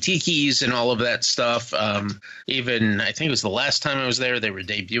geeky tikis and all of that stuff. Even I think it was the last time I was there, they were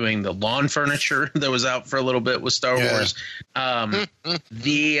debuting the lawn furniture that was out for a little bit with Star Wars. When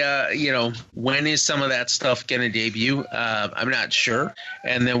is some of that stuff going to debut? I'm not sure.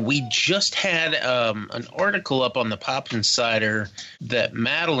 And then we just had an article up on the Pop Insider that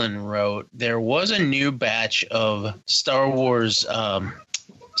Madeline wrote. There was a new batch of Star Wars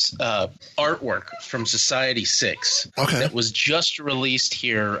artwork from Society 6 that was just released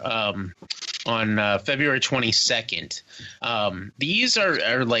here on February 22nd. These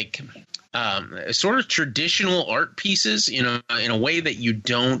are like sort of traditional art pieces in a way that you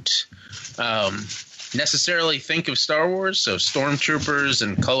don't necessarily think of Star Wars. So stormtroopers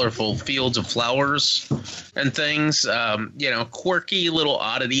and colorful fields of flowers and things, quirky little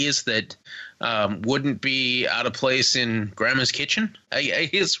oddities that wouldn't be out of place in Grandma's kitchen, I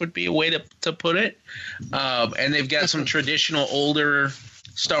guess would be a way to put it. And they've got some traditional older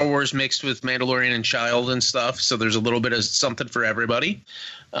Star Wars mixed with Mandalorian and Child and stuff. So there's a little bit of something for everybody.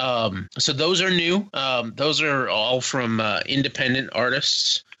 So those are new. Those are all from independent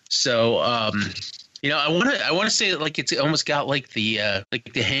artists. So I want to say like it's almost got like the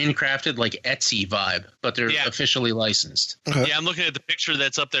handcrafted like Etsy vibe, but they're officially licensed. Okay. Yeah, I'm looking at the picture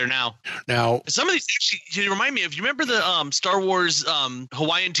that's up there now. Now, Some of these actually remind me of, you remember the Star Wars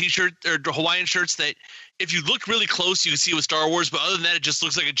Hawaiian t-shirt or Hawaiian shirts that if you look really close, you can see it was Star Wars, but other than that, it just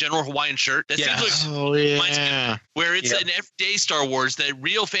looks like a general Hawaiian shirt. That seems like where it's an everyday Star Wars that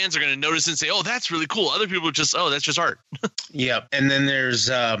real fans are going to notice and say, "Oh, that's really cool." Other people are just, "Oh, that's just art." Yeah, and then there's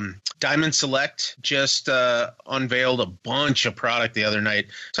Diamond Select just unveiled a bunch of product the other night.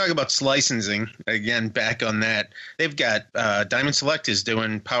 Talk about licensing again. Back on that, they've got Diamond Select is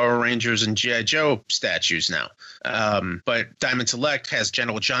doing Power Rangers and G.I. Joe statues now, but Diamond Select has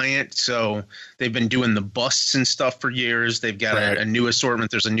Gentle Giant, so they've been doing the busts and stuff for years. They've got a new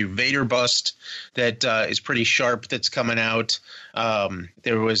assortment. There's a new Vader bust that is pretty sharp that's coming out.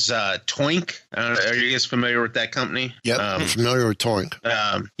 There was Toink. Are you guys familiar with that company? Yep, I'm familiar with Toink.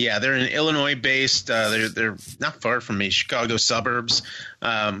 They're in Illinois based. They're not far from me, Chicago suburbs.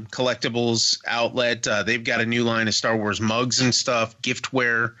 Collectibles outlet. They've got a new line of Star Wars mugs and stuff,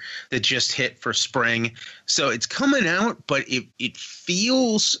 giftware that just hit for spring. So it's coming out, but it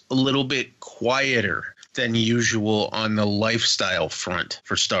feels a little bit quieter than usual on the lifestyle front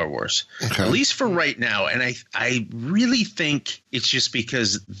for Star Wars, at least for right now. And I really think it's just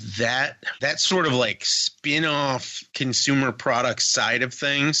because that sort of like spin-off consumer product side of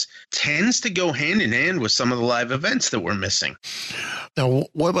things tends to go hand in hand with some of the live events that we're missing. Now,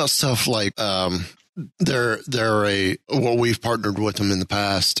 what about stuff like we've partnered with them in the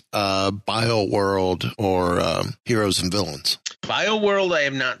past, BioWorld or Heroes and Villains? BioWorld, I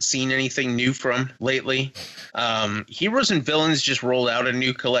have not seen anything new from lately. Heroes and Villains just rolled out a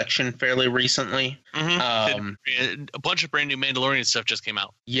new collection fairly recently. Mm-hmm. A bunch of brand new Mandalorian stuff just came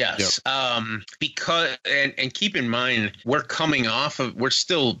out. Yes. Yep. Because and keep in mind, we're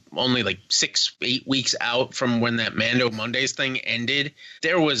still only like 6-8 weeks out from when that Mando Mondays thing ended.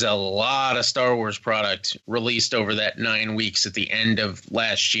 There was a lot of Star Wars product released over that 9 weeks at the end of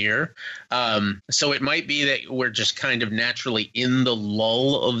last year. So it might be that we're just kind of naturally in the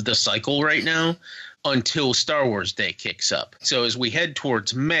lull of the cycle right now until Star Wars Day kicks up. So as we head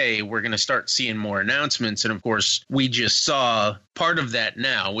towards May, we're going to start seeing more announcements. And of course, we just saw part of that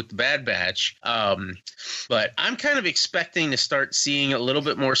now with the Bad Batch. But I'm kind of expecting to start seeing a little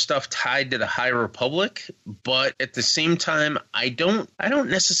bit more stuff tied to the High Republic. But at the same time, I don't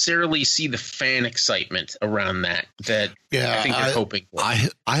necessarily see the fan excitement around that I think they're hoping for. I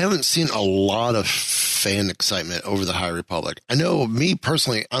haven't seen a lot of fan excitement over the High Republic. I know me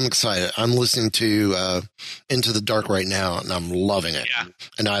personally, I'm excited. I'm listening to Into the Dark right now, and I'm loving it. Yeah.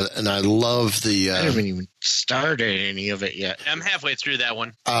 And I love the. I haven't even started any of it yet. I'm halfway through that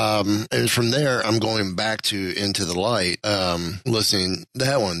one. And from there, I'm going back to Into the Light, listening to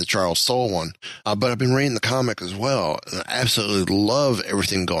that one, the Charles Soule one. But I've been reading the comic as well, and I absolutely love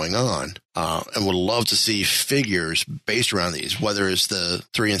everything going on. And would love to see figures based around these, whether it's the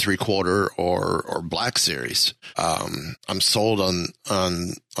 3 3/4 or Black Series. I'm sold on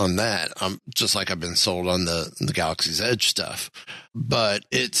that. I'm just like I've been sold on the Galaxy's Edge stuff, but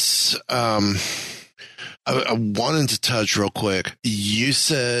it's, I wanted to touch real quick. You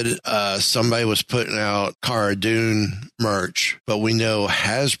said somebody was putting out Cara Dune merch, but we know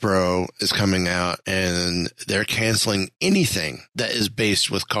Hasbro is coming out and they're canceling anything that is based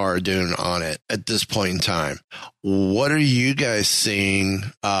with Cara Dune on it at this point in time. What are you guys seeing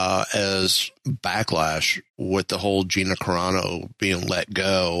as backlash with the whole Gina Carano being let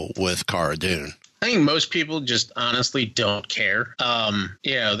go with Cara Dune? I think most people just honestly don't care.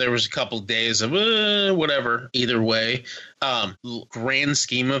 There was a couple days of whatever, either way. Grand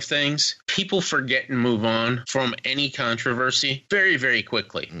scheme of things, people forget and move on from any controversy very, very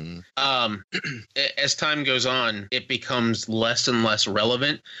quickly. As time goes on, it becomes less and less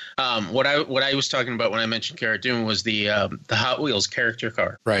relevant. What I was talking about when I mentioned Cara Dune was the Hot Wheels character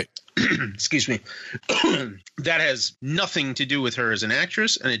car. Right. Excuse me. That has nothing to do with her as an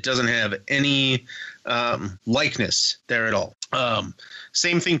actress, and it doesn't have any likeness there at all.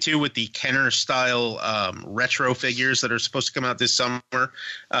 Same thing too with the Kenner style retro figures that are supposed to come out this summer.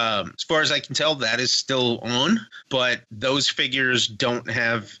 As far as I can tell, that is still on, but those figures don't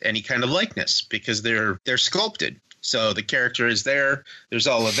have any kind of likeness because they're sculpted. So the character is there. There's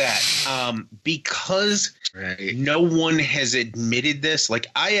all of that. Because no one has admitted this. Like,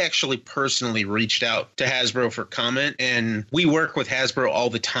 I actually personally reached out to Hasbro for comment, and we work with Hasbro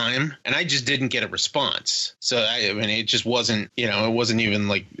all the time, and I just didn't get a response. So, I mean, it just wasn't, it wasn't even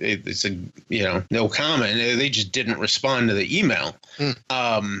like it's a, no comment. They just didn't respond to the email.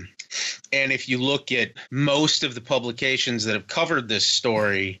 And if you look at most of the publications that have covered this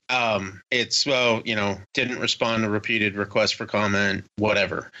story, it's, didn't respond to repeated requests for comment,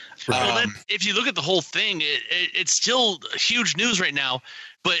 whatever. If you look at the whole thing, it's still huge news right now.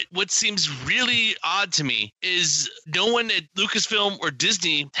 But what seems really odd to me is no one at Lucasfilm or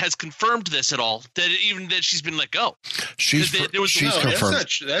Disney has confirmed this at all. That she's been let go. She's confirmed.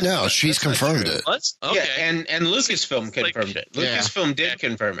 She's confirmed it. Okay. Yeah, and Lucasfilm confirmed it. Lucasfilm did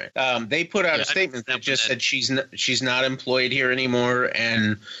confirm it. They put out a statement that just said she's not employed here anymore,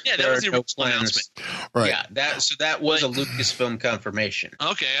 and that was the original announcement. Right. Yeah, that was a Lucasfilm confirmation.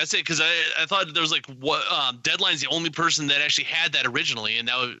 Okay, I say because I thought there was Deadline's the only person that actually had that originally,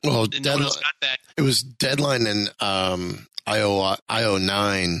 and no one else got that. It was Deadline and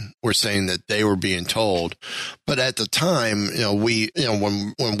IO9 were saying that they were being told, but at the time, when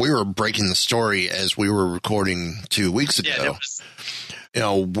we were breaking the story as we were recording 2 weeks ago.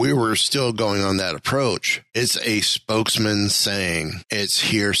 We were still going on that approach. It's a spokesman saying it's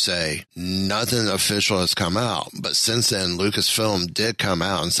hearsay. Nothing official has come out. But since then, Lucasfilm did come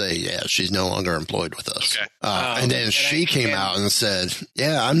out and say, she's no longer employed with us. Okay. And then she came out and said,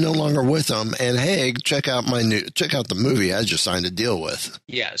 I'm no longer with them. And hey, check out the movie I just signed a deal with.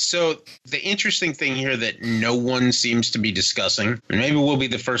 Yeah. So the interesting thing here that no one seems to be discussing, and maybe we'll be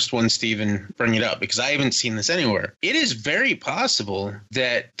the first one, Stephen, bring it up because I haven't seen this anywhere. It is very possible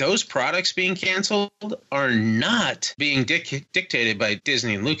that those products being canceled are not being dictated by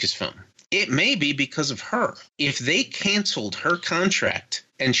Disney and Lucasfilm. It may be because of her. If they canceled her contract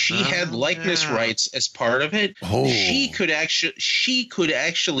and she had likeness rights as part of it, she could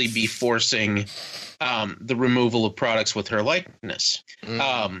actually be forcing the removal of products with her likeness.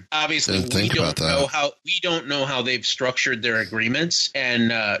 Obviously, we don't know how they've structured their agreements,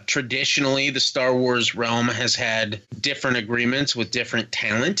 and traditionally, the Star Wars realm has had different agreements with different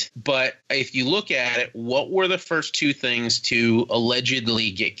talent. But if you look at it, what were the first two things to allegedly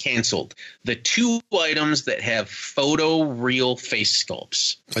get canceled? The two items that have photo-real face sculpts.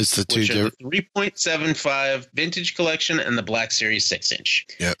 It's the two, the 3.75 vintage collection and the Black Series 6-inch.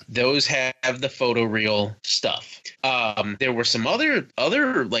 Yep. Those have the photo-real stuff. There were some other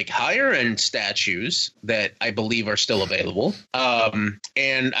like higher end statues that I believe are still available.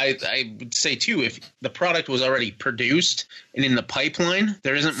 And I would say too, if the product was already produced and in the pipeline,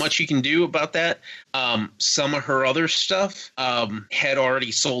 there isn't much you can do about that. Some of her other stuff had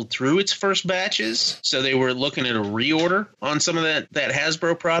already sold through its first batches, so they were looking at a reorder on some of that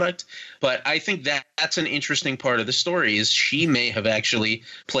Hasbro product. But I think that's an interesting part of the story is she may have actually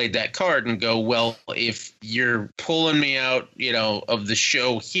played that card and go, well, if you're pulling me out, of the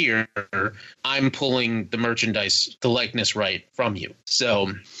show here, I'm pulling the merchandise, the likeness right from you.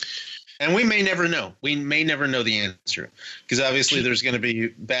 So, and we may never know. We may never know the answer because obviously there's going to be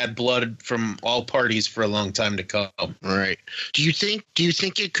bad blood from all parties for a long time to come. Right. Do you think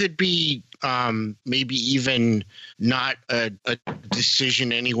it could be maybe even not a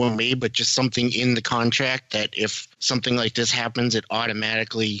decision anyone made, but just something in the contract that if something like this happens, it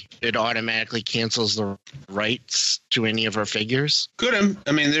automatically cancels the rights to any of our figures? Could have.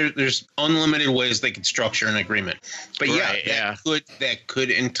 I mean, there's unlimited ways they could structure an agreement, but that could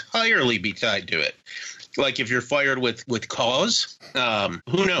entirely be tied to it. Like if you're fired with cause,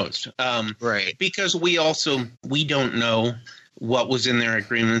 who knows? Right. Because we don't know what was in their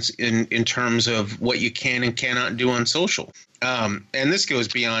agreements in terms of what you can and cannot do on social. And this goes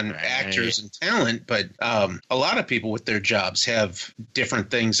beyond actors and talent, but a lot of people with their jobs have different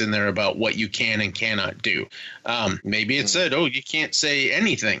things in there about what you can and cannot do. Maybe it said, you can't say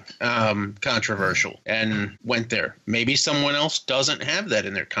anything controversial and went there. Maybe someone else doesn't have that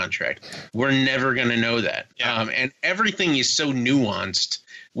in their contract. We're never going to know that. And everything is so nuanced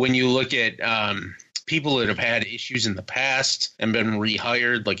when you look at people that have had issues in the past and been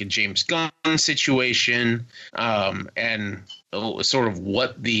rehired, like a James Gunn situation, and sort of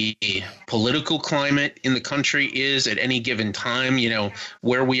what the political climate in the country is at any given time. You know,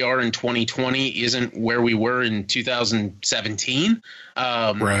 where we are in 2020 isn't where we were in 2017.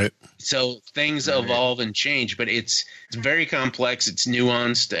 Right. So things evolve and change, but it's very complex. It's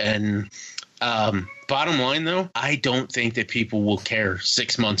nuanced. And bottom line, though, I don't think that people will care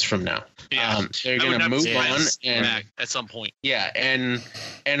 6 months from now. Yeah. They're going to move on and back at some point. Yeah, and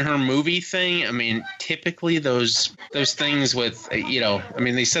her movie thing, I mean, typically those things with, you know, I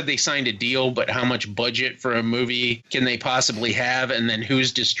mean, they said they signed a deal, but how much budget for a movie can they possibly have, and then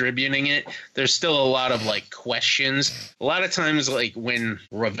who's distributing it? There's still a lot of like questions. A lot of times, like when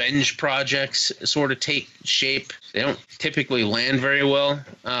revenge projects sort of take shape, they don't typically land very well.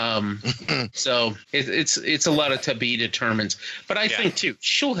 So it's a lot of to be determined. But I think too,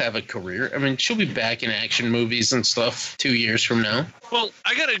 she'll have a career. I mean, she'll be back in action movies and stuff 2 years from now. Well,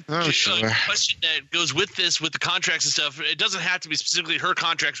 I got a question that goes with this, with the contracts and stuff. It doesn't have to be specifically her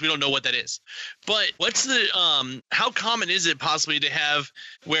contracts. We don't know what that is. But what's the how common is it possibly to have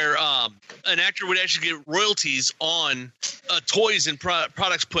where an actor would actually get royalties on toys and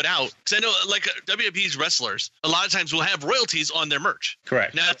products put out? Because I know, like WWE's wrestlers, a lot of times will have royalties on their merch.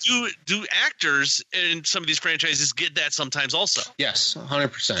 Correct. Now, do actors in some of these franchises get that sometimes also? Yes,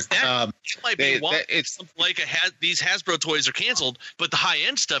 100%. That might be why it's something like these Hasbro toys are canceled, but the high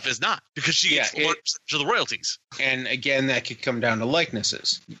end stuff is not, because she gets 1% of the royalties. And again, that could come down to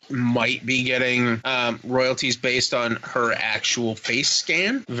likenesses. Might be getting royalties based on her actual face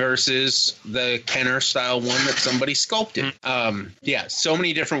scan versus the Kenner style one that somebody sculpted. So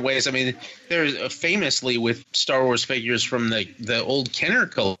many different ways. I mean, there's famously with Star Wars figures from the old Kenner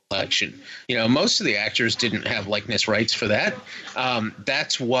collection, you know, most of the actors didn't have likeness rights for that.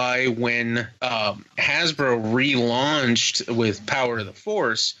 That's why when Hasbro relaunched with Power of the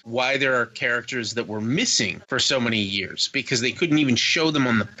Force, why there are characters that were missing for so many years, because they couldn't even show them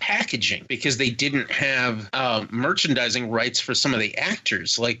on the packaging because they didn't have merchandising rights for some of the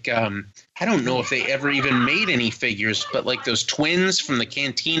actors. Like, I don't know if they ever even made any figures, but like those twins from the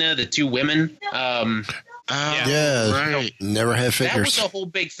Cantina, the two women. Right. Never had figures. That was a whole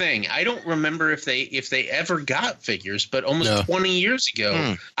big thing. I don't remember if they ever got figures, but almost 20 years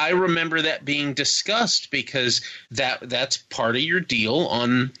ago, I remember that being discussed, because that's part of your deal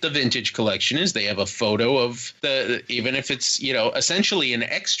on the vintage collection is they have a photo of even if it's, you know, essentially an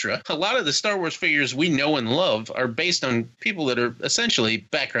extra. A lot of the Star Wars figures we know and love are based on people that are essentially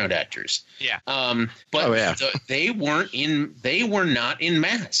background actors. Yeah. They were not in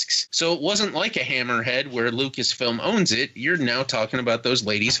masks. So it wasn't like a Hammerhead where Lucasfilm owns it. You're now talking about those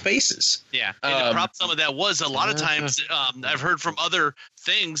ladies' faces. Yeah. And the problem some of that was a lot of times I've heard from other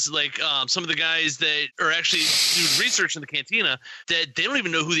things, like some of the guys that are actually doing research in the Cantina, that they don't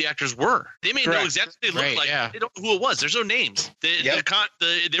even know who the actors were. They may know exactly what they look like. They don't know who it was. There's no names.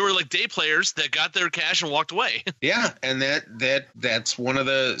 They were like day players that got their cash and walked away. Yeah, and that's one of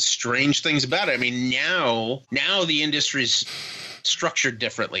the strange things about it. I mean, now the industry's structured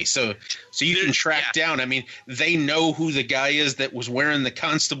differently, so you can track down. I mean, they know who the guy is that was wearing the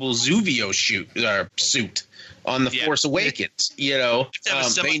Constable Zuvio suit on the Force Awakens. You know, have a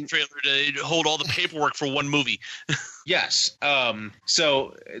semi-trailer to hold all the paperwork for one movie. Yes.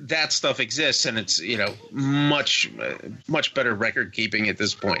 So that stuff exists, and it's, you know, much better record keeping at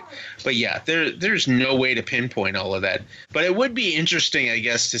this point. But yeah, there's no way to pinpoint all of that. But it would be interesting, I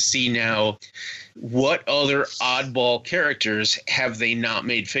guess, to see now what other oddball characters have they not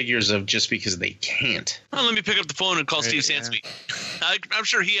made figures of just because they can't. Well, let me pick up the phone and call Steve Sansweet. I'm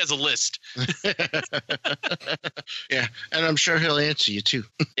sure he has a list. Yeah, and I'm sure he'll answer you too.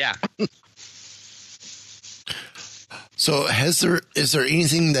 Yeah. So is there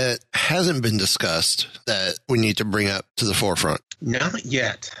anything that hasn't been discussed that we need to bring up to the forefront? Not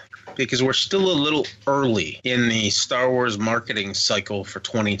yet, because we're still a little early in the Star Wars marketing cycle for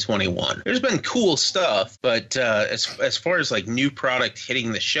 2021. There's been cool stuff, but as far as like new product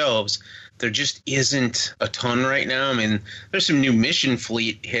hitting the shelves, there just isn't a ton right now. I mean, there's some new Mission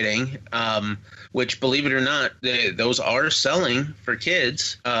Fleet hitting, which, believe it or not, those are selling for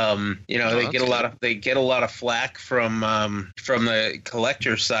kids. You know, they get a lot of flack from the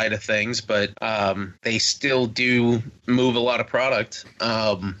collector side of things, but they still do move a lot of product.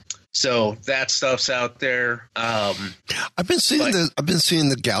 So that stuff's out there. I've been seeing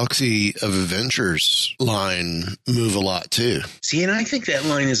the Galaxy of Adventures line move a lot too. See, and I think that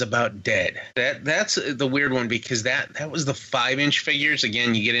line is about dead. That's the weird one, because that was the 5-inch figures.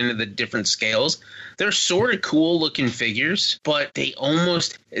 Again, you get into the different scales. They're sort of cool looking figures, but they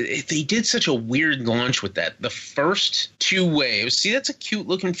did such a weird launch with that. The first 2 waves. See, that's a cute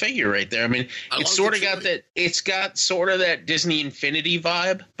looking figure right there. I mean, it's got sort of that Disney Infinity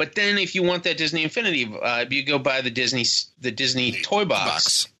vibe. But then if you want that Disney Infinity vibe, you go buy the Disney toy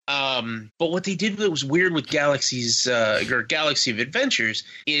box. But what they did that was weird with Galaxy of Adventures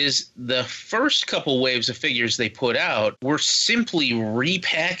is the first couple waves of figures they put out were simply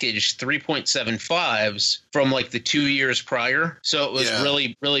repackaged 3.75s from like the 2 years prior. So it was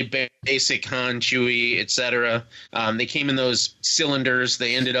really, really basic Han, Chewie, etc. They came in those cylinders.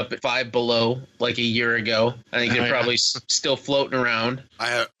 They ended up at Five Below like a year ago. I think they're probably still floating around.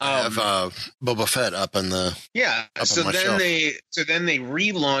 I have Boba Fett up on the So then they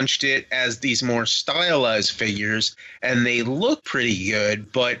relaunched it as these more stylized figures, and they look pretty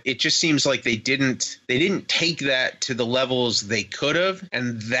good, but it just seems like they didn't take that to the levels they could have,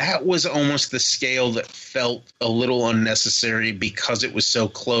 and that was almost the scale that felt a little unnecessary because it was so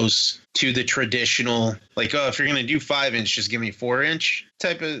close to the traditional, like, oh, if you're going to do 5-inch, just give me 4-inch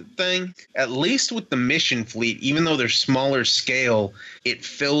type of thing. At least with the Mission Fleet, even though they're smaller scale, it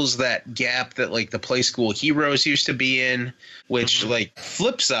fills that gap that like the Play School Heroes used to be in, which like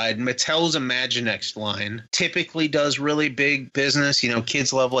flip side, Mattel's Imaginext line typically does really big business. You know,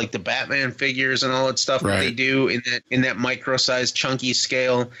 kids love like the Batman figures and all that stuff that they do in that micro-sized chunky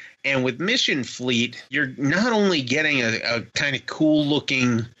scale. And with Mission Fleet, you're not only getting a kind of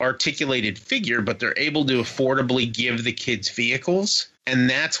cool-looking articulated figure, but they're able to affordably give the kids vehicles. And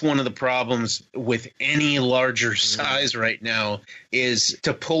that's one of the problems with any larger size right now, is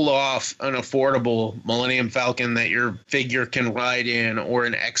to pull off an affordable Millennium Falcon that your figure can ride in, or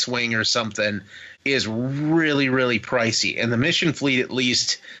an X-Wing or something, is really, really pricey. And the Mission Fleet at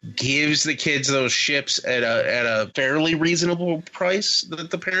least gives the kids those ships at a fairly reasonable price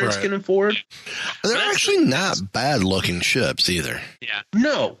that the parents can afford. They're actually not bad looking ships either. Yeah.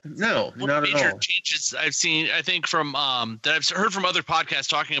 No, not at all. Major changes I've seen, I think, from that I've heard from other podcasts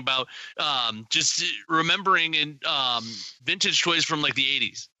talking about just remembering in vintage toys from like the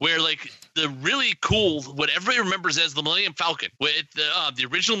 80s, where like the really cool, what everybody remembers as the Millennium Falcon, with the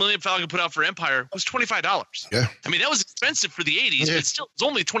original Millennium Falcon put out for Empire was $25. Yeah. I mean, that was expensive for the 80s, but still, it's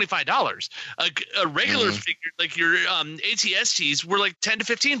only $25. A regular figure, like your ATSTs, were like $10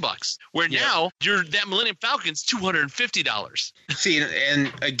 to $15. Where now, that Millennium Falcon's $250. See,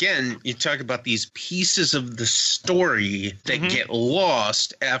 and again, you talk about these pieces of the story that get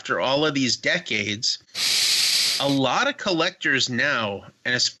lost after all of these decades. A lot of collectors now,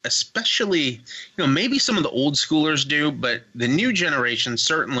 and especially, maybe some of the old schoolers do, but the new generation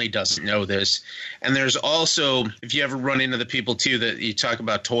certainly doesn't know this. And there's also, if you ever run into the people too that you talk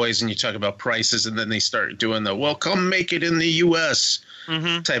about toys and you talk about prices, and then they start doing well, come make it in the U.S.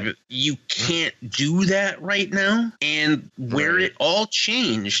 type of, you can't do that right now. And where it all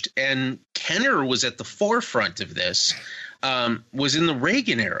changed, and Kenner was at the forefront of this, was in the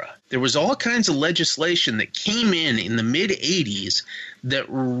Reagan era. There was all kinds of legislation that came in the mid-'80s that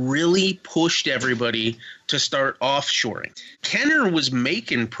really pushed everybody to start offshoring. Kenner was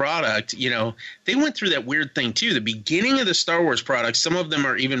making product, they went through that weird thing too. The beginning of the Star Wars products, some of them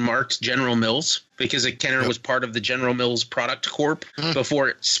are even marked General Mills, because Kenner was part of the General Mills Product Corp before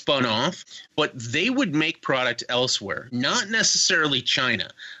it spun off. But they would make product elsewhere, not necessarily China.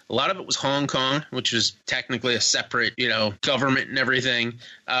 A lot of it was Hong Kong, which was technically a separate, government and everything.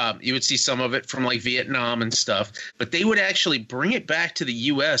 You would see some of it from like Vietnam and stuff. But they would actually bring it back to the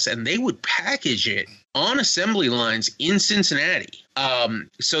U.S. and they would package it on assembly lines in Cincinnati.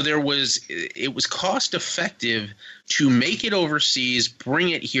 So it was cost effective to make it overseas, bring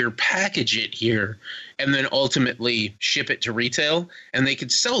it here, package it here, and then ultimately ship it to retail. And they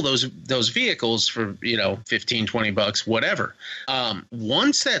could sell those vehicles for, $15-20, whatever.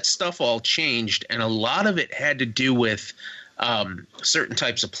 Once that stuff all changed, and a lot of it had to do with certain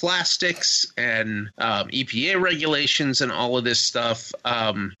types of plastics and EPA regulations and all of this stuff,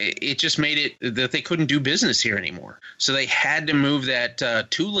 it just made it that they couldn't do business here anymore. So they had to move that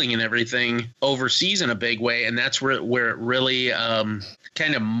tooling and everything overseas in a big way, and that's where it really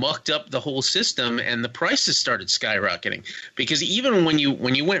kind of mucked up the whole system, and the prices started skyrocketing. Because even when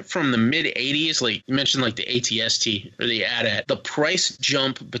you went from the mid 80s, like you mentioned, like the ATST or the AT-AT, the price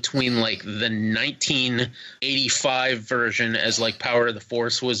jump between like the 1985 version version as like Power of the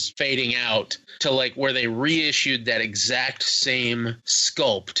Force was fading out to like where they reissued that exact same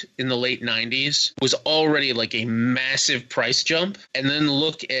sculpt in the late 90s was already like a massive price jump. And then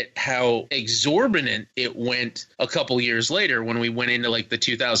look at how exorbitant it went a couple years later when we went into like the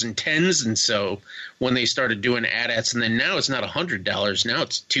 2010s. And so when they started doing AT-ATs, and then now it's not $100, now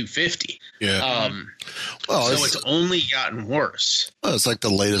it's $250. Yeah. So it's only gotten worse. Well, it's like the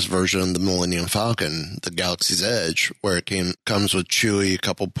latest version of the Millennium Falcon, the Galaxy's Edge, where it comes with Chewie, a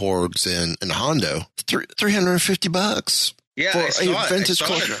couple Porgs, and Hondo. $350. Yeah, for I saw a vintage it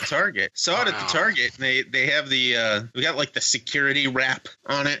collection. at the Target. Saw it at the Target. And they have the we got like the security wrap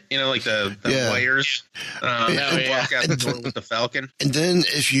on it, you know, like the wires. Walk out the door with the Falcon. And then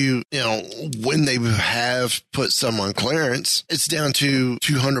if you when they have put some on clearance, it's down to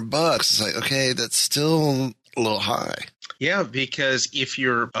 $200. It's like, okay, that's still a little high. Yeah, because if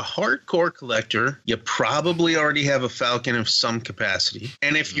you're a hardcore collector, you probably already have a Falcon of some capacity.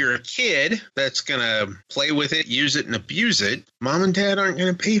 And if you're a kid that's going to play with it, use it, and abuse it, mom and dad aren't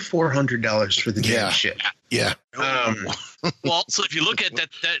going to pay $400 for the damn shit. Yeah. Well, so if you look at that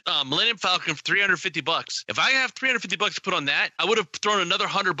Millennium Falcon for $350, if I have $350 to put on that, I would have thrown another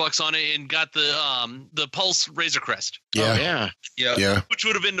 $100 on it and got the Pulse Razor Crest. Yeah. Which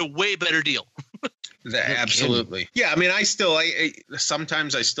would have been a way better deal. Absolutely. Yeah, I mean, I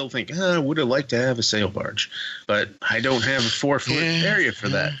sometimes I still think I would have liked to have a sail barge, but I don't have a 4-foot area for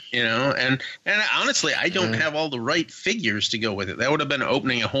that, and honestly, I don't have all the right figures to go with it. That would have been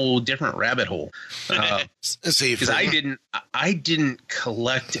opening a whole different rabbit hole. Because I didn't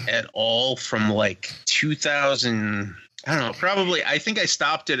collect at all from like 2000. I don't know, probably. I think I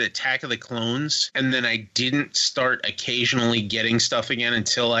stopped at Attack of the Clones, and then I didn't start occasionally getting stuff again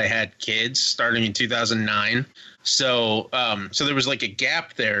until I had kids, starting in 2009. So there was like a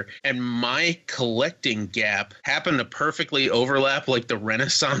gap there, and my collecting gap happened to perfectly overlap like the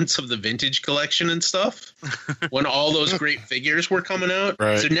renaissance of the vintage collection and stuff when all those great figures were coming out.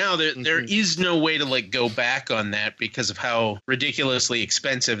 Right. So now there is no way to like go back on that because of how ridiculously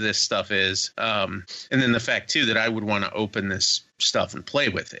expensive this stuff is. And then the fact too that I would want to open this stuff and play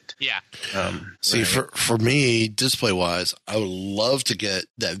with it. Yeah. See, for me, display wise, I would love to get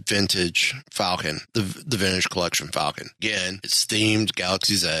that vintage Falcon, the vintage collection Falcon. Again, it's themed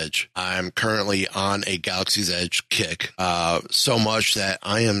Galaxy's Edge. I'm currently on a Galaxy's Edge kick, so much that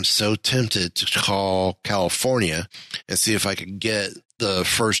I am so tempted to call California and see if I could get the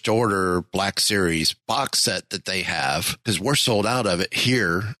First Order Black Series box set that they have, because we're sold out of it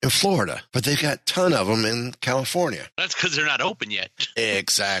here in Florida, but they've got a ton of them in California. That's because they're not open yet.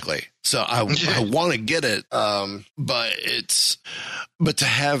 Exactly. So I want to get it, but to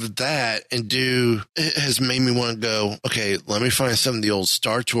have that and it has made me want to go, okay, let me find some of the old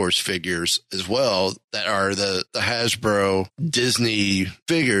Star Tours figures as well that are the Hasbro Disney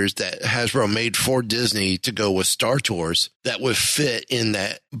figures that Hasbro made for Disney to go with Star Tours that would fit in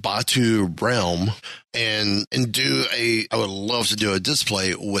that Batu realm. And I would love to do a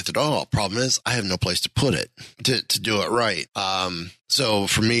display with it all. Problem is, I have no place to put it to do it right. So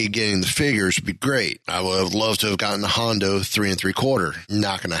for me, getting the figures would be great. I would have loved to have gotten the Hondo 3 3/4.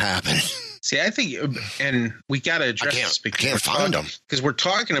 Not going to happen. See, I think, and we got to address this because I can't find them. Because we're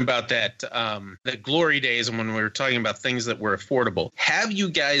talking about that glory days and when we were talking about things that were affordable. Have you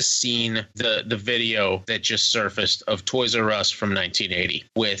guys seen the video that just surfaced of Toys R Us from 1980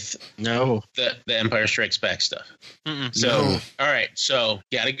 with the Empire Strikes Back stuff? All right, so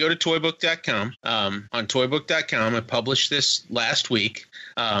got to go to toybook.com. On toybook.com, I published this last week.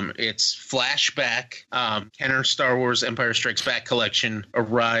 It's flashback. Kenner Star Wars Empire Strikes Back collection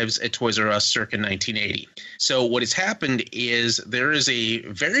arrives at Toys R Us circa 1980. So what has happened is there is a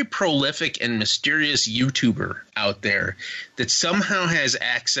very prolific and mysterious YouTuber out there that somehow has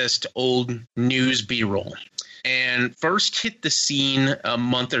access to old news B-roll. And first hit the scene a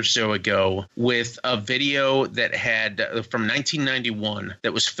month or so ago with a video that had from 1991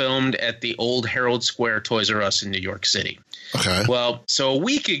 that was filmed at the old Herald Square Toys R Us in New York City. Okay. Well, so a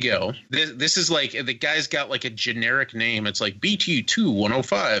week ago, this is like the guy's got like a generic name. It's like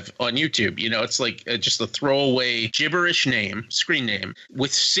BT2105 on YouTube. It's like just a throwaway gibberish name, screen name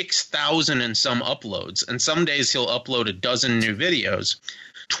with 6,000 and some uploads. And some days he'll upload a dozen new videos.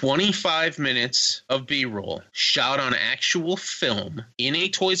 25 minutes of B-roll shot on actual film in a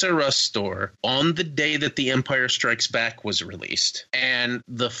Toys R Us store on the day that The Empire Strikes Back was released. And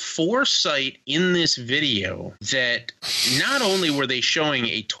the foresight in this video that not only were they showing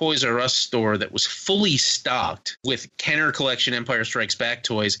a Toys R Us store that was fully stocked with Kenner Collection Empire Strikes Back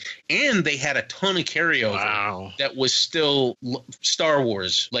toys, and they had a ton of carryover that was still Star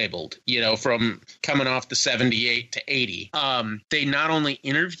Wars labeled, from coming off the 78 to 80. They not only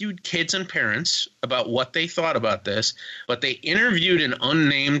interviewed kids and parents about what they thought about this, but they interviewed an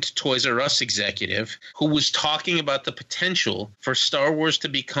unnamed Toys R Us executive who was talking about the potential for Star Wars to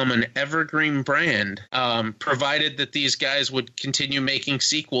become an evergreen brand, provided that these guys would continue making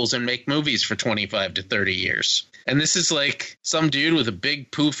sequels and make movies for 25 to 30 years. And this is like some dude with a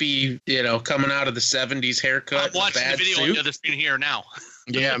big poofy, coming out of the 70s haircut. I'm watching the video on the other screen here now.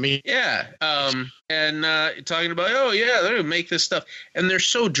 Yeah, I mean, yeah, and talking about, they're gonna make this stuff, and they're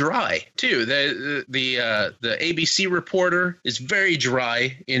so dry too. The ABC reporter is very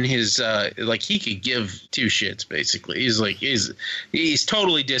dry in his he could give two shits basically. He's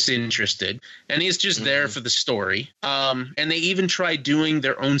totally disinterested, and he's just there for the story. And they even try doing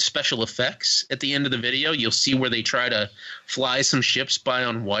their own special effects at the end of the video. You'll see where they try to fly some ships by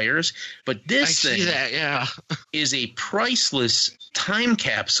on wires, but this thing is a priceless time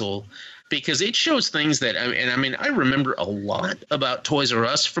capsule, because it shows things that, I remember a lot about Toys R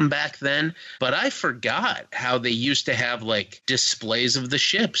Us from back then, but I forgot how they used to have like displays of the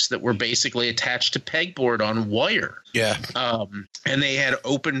ships that were basically attached to pegboard on wire. Yeah. And they had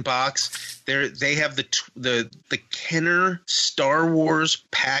open box. They have the Kenner Star Wars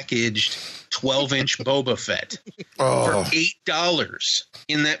packaged 12-inch Boba Fett for $8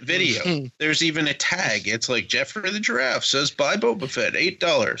 in that video. There's even a tag. It's like Jeffrey the Giraffe says buy Boba Fett,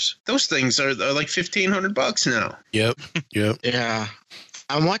 $8. Those things are like $1,500 now. Yep. Yeah.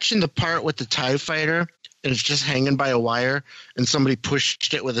 I'm watching the part with the TIE fighter, and it's just hanging by a wire, and somebody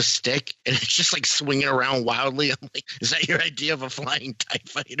pushed it with a stick, and it's just like swinging around wildly. I'm like, is that your idea of a flying TIE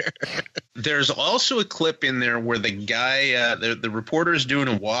fighter? There's also a clip in there where the guy, the reporter's doing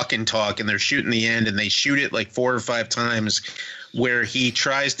a walk and talk, and they're shooting the end, and they shoot it like 4 or 5 times, where he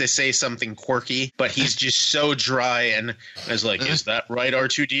tries to say something quirky, but he's just so dry, and is like, is that right,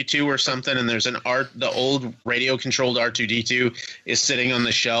 R2-D2 or something? And there's the old radio controlled R2-D2 is sitting on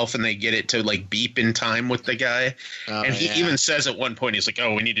the shelf, and they get it to like beep in time with the guy. And he even says at one point, he's like,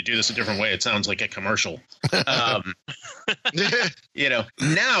 we need to do this a different way. It sounds like a commercial. Now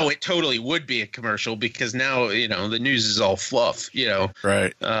it totally would be a commercial, because now, the news is all fluff,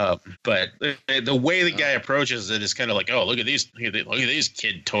 Right. But the way the guy approaches it is kind of like, look at these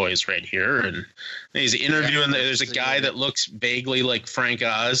kid toys right here, and he's interviewing. There's a guy that looks vaguely like Frank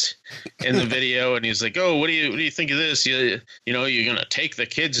Oz in the video, and he's like, what do you think of this? You're gonna take the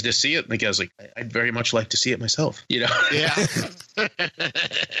kids to see it? And the guy's like, I'd very much like to see it myself. Yeah.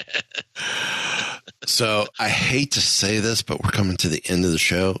 So I hate to say this, but we're coming to the end of the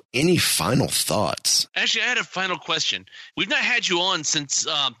show. Any final thoughts? Actually, I had a final question. We've not had you on since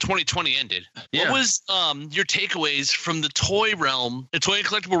 2020 ended. Yeah. What was your takeaways from the toy realm, the toy and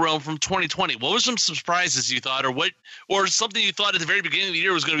collectible realm from 2020? What were some surprises you thought, or something you thought at the very beginning of the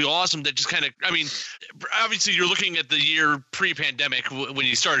year was going to be awesome that just kind of, obviously you're looking at the year pre-pandemic when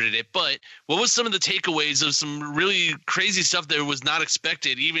you started it, but what was some of the takeaways of some really crazy stuff that was not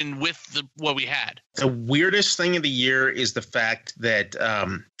expected, even with what we had? The weirdest thing of the year is the fact that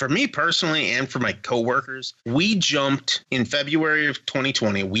for me personally and for my coworkers, we jumped in February of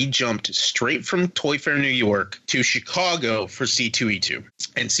 2020. We jumped straight from Toy Fair New York to Chicago for C2E2.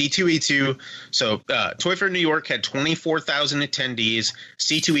 And C2E2, so Toy Fair New York had 24,000 attendees.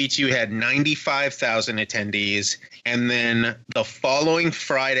 C2E2 had 95,000 attendees. And then the following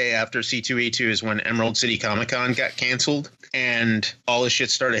Friday after C2E2 is when Emerald City Comic Con got canceled, and all the shit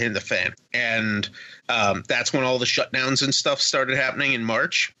started hitting the fan. And that's when all the shutdowns and stuff started happening in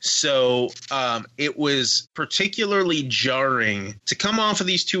March. So it was particularly jarring to come off of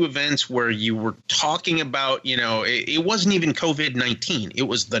these two events where you were talking about, it wasn't even COVID-19. It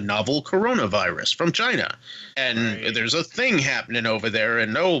was the novel coronavirus from China. And there's a thing happening over there.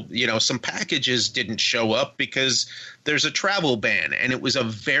 And some packages didn't show up because there's a travel ban. And it was a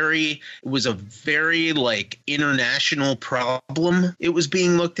very like international problem it was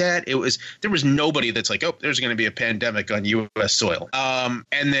being looked at. There was nobody that's like, there's going to be a pandemic on U.S. soil. And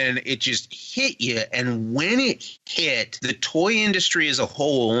then it just hit you. And when it hit, the toy industry as a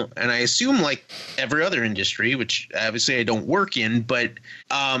whole, and I assume like every other industry, which obviously I don't work in, but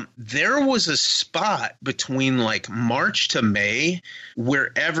there was a spot between like March to May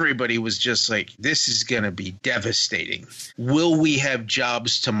where everybody was just like, this is going to be devastating. devastating. Will we have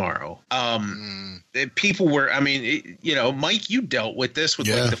jobs tomorrow? People were, I mean, Mike, you dealt with this with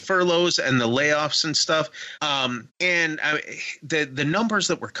like the furloughs and the layoffs and stuff. The numbers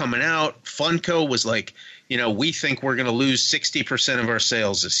that were coming out, Funko was like, we think we're going to lose 60% of our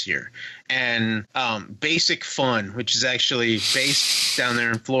sales this year. And Basic Fun, which is actually based down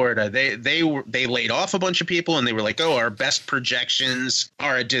there in Florida, they laid off a bunch of people, and they were like, our best projections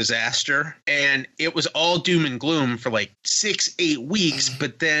are a disaster. And it was all doom and gloom for like 6-8 weeks.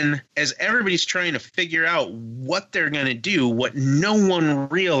 But then as everybody's trying to figure out what they're going to do, what no one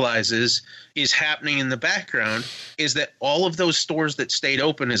realizes is happening in the background is that all of those stores that stayed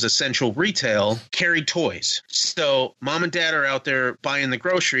open as essential retail carried toys. So mom and dad are out there buying the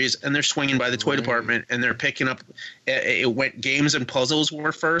groceries, and they're swinging by the toy department, and they're picking up. It went games and puzzles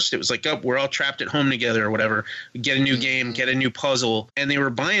were first. It was like, we're all trapped at home together or whatever. Get a new game, get a new puzzle. And they were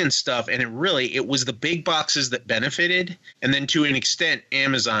buying stuff, and it was the big boxes that benefited, and then to an extent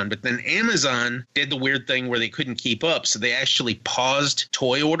Amazon. But then Amazon did the weird thing where they couldn't keep up, so they actually paused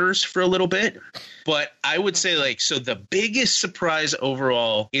toy orders for a little bit. But I would say, so the biggest surprise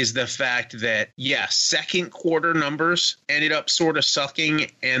overall is the fact that, second quarter numbers ended up sort of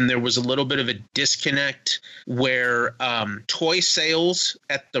sucking, and there was a little bit of a disconnect where toy sales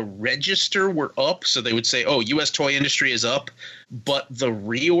at the register were up. So they would say, U.S. toy industry is up, but the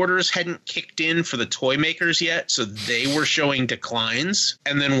reorders hadn't kicked in for the toy makers yet, so they were showing declines.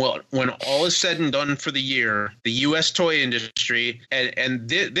 And then when all is said and done for the year, the U.S. toy industry, and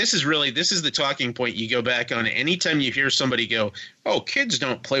this is the talking point you go back on anytime you hear somebody go, kids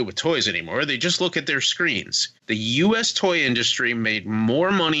don't play with toys anymore. They just look at their screens. The U.S. toy industry made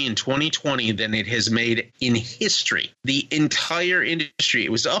more money in 2020 than it has made in history. The entire industry,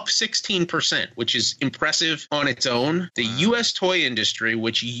 it was up 16%, which is impressive on its own. The U.S. toy industry,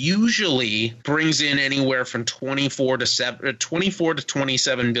 which usually brings in anywhere from 24 to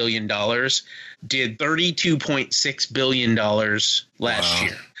 27 billion dollars, did $32.6 billion last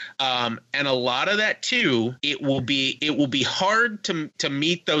year. And a lot of that too, it will be hard to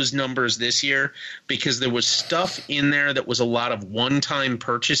meet those numbers this year because there was stuff in there that was a lot of one-time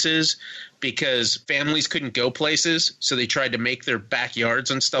purchases because families couldn't go places, so they tried to make their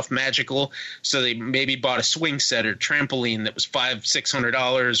backyards and stuff magical. So they maybe bought a swing set or trampoline that was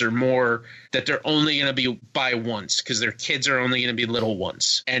 $500-600 or more that they're only going to buy once because their kids are only going to be little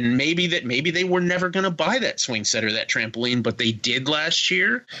ones. And maybe they were never going to buy that swing set or that trampoline, but they did last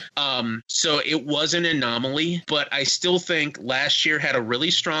year. So it was an anomaly, but I still think last year had a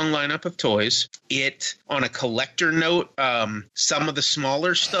really strong lineup of toys. It, on a collector note, some of the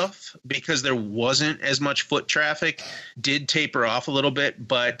smaller stuff, because there wasn't as much foot traffic, did taper off a little bit,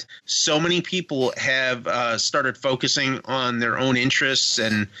 but so many people have started focusing on their own interests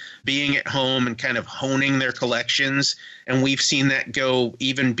and being at home and kind of honing their collections. And we've seen that go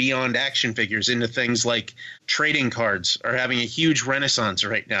even beyond action figures into things like trading cards are having a huge renaissance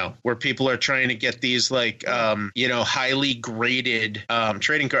right now where people are trying to get these highly graded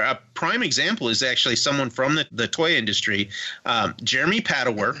trading card. A prime example is actually someone from the toy industry, Jeremy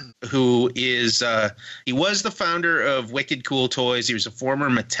Padower, who is he was the founder of Wicked Cool Toys. He was a former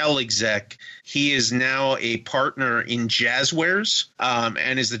Mattel exec. He is now a partner in Jazzwares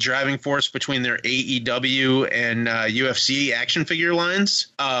and is the driving force between their AEW and UFC action figure lines.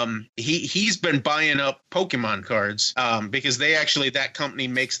 He's been buying up Pokemon cards because that company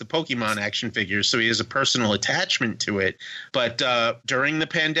makes the Pokemon action figures, so he has a personal attachment to it. But during the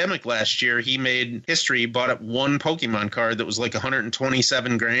pandemic last year, he made history. He bought up one Pokemon card that was like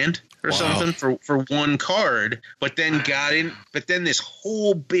 $127,000 or something for one card, but then this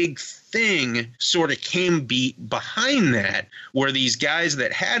whole big thing sort of came behind that, where these guys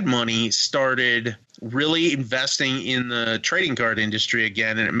that had money started really investing in the trading card industry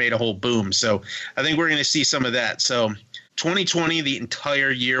again, and it made a whole boom. So I think we're going to see some of that. So 2020, the entire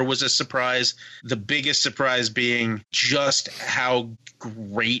year was a surprise. The biggest surprise being just how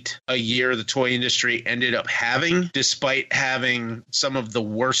great a year the toy industry ended up having, despite having some of the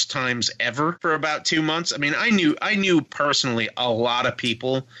worst times ever for about 2 months. I mean, I knew personally a lot of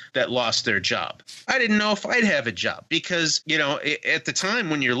people that lost their job. I didn't know if I'd have a job because, at the time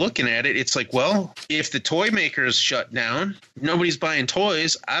when you're looking at it, it's like, well, if the toy makers shut down, nobody's buying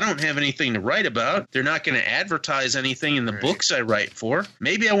toys. I don't have anything to write about. They're not going to advertise anything in the books I write for.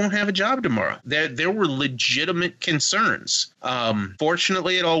 Maybe I won't have a job tomorrow. There were legitimate concerns.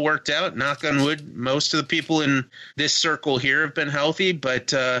 Fortunately, it all worked out. Knock on wood. Most of the people in this circle here have been healthy, but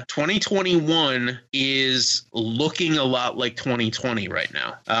 2021 is looking a lot like 2020 right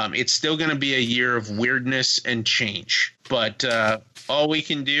now. It's still going to be a year of weirdness and change. But all we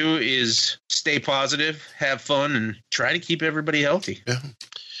can do is stay positive, have fun, and try to keep everybody healthy. Yeah.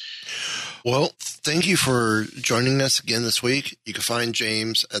 Well, thank you for joining us again this week. You can find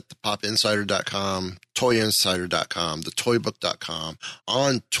James at thepopinsider.com, toyinsider.com, thetoybook.com,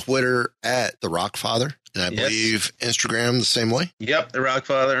 on Twitter at The Rockfather. And I believe Instagram the same way? Yep, The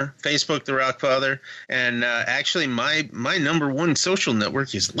Rockfather. Facebook, The Rockfather. And actually, my number one social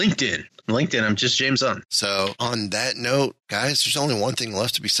network is LinkedIn. LinkedIn, I'm just James Unn. So on that note, guys, there's only one thing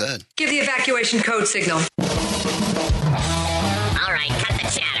left to be said. Give the evacuation code signal. All right, cut the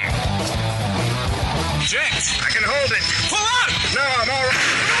chatter. James, I can hold it. Pull out! No, I'm all right.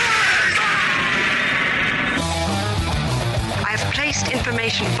 I have placed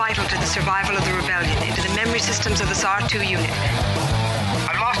information vital to the survival of the rebellion into the memory systems of this R2 unit.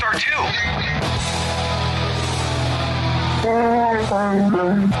 I've lost R2.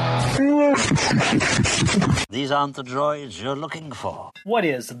 These aren't the droids you're looking for. What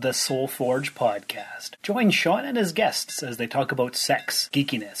is the Soul Forge podcast? Join Sean and his guests as they talk about sex,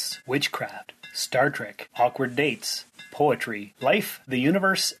 geekiness, witchcraft, Star Trek, awkward dates, poetry, life, the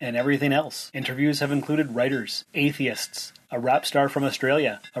universe, and everything else. Interviews have included writers, atheists, a rap star from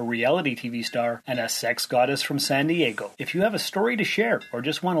Australia, a reality TV star, and a sex goddess from San Diego. If you have a story to share or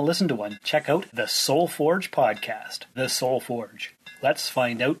just want to listen to one, check out the Soul Forge podcast. The Soul Forge. Let's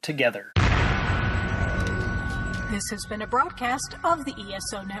find out together. This has been a broadcast of the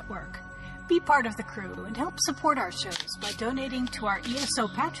ESO Network. Be part of the crew and help support our shows by donating to our ESO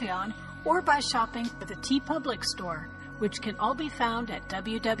Patreon or by shopping at the TeePublic store, which can all be found at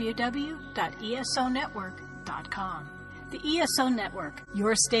www.esonetwork.com. The ESO Network,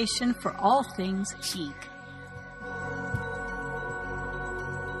 your station for all things geek.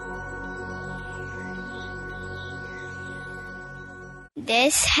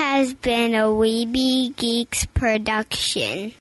 This has been a Weeby Geeks production.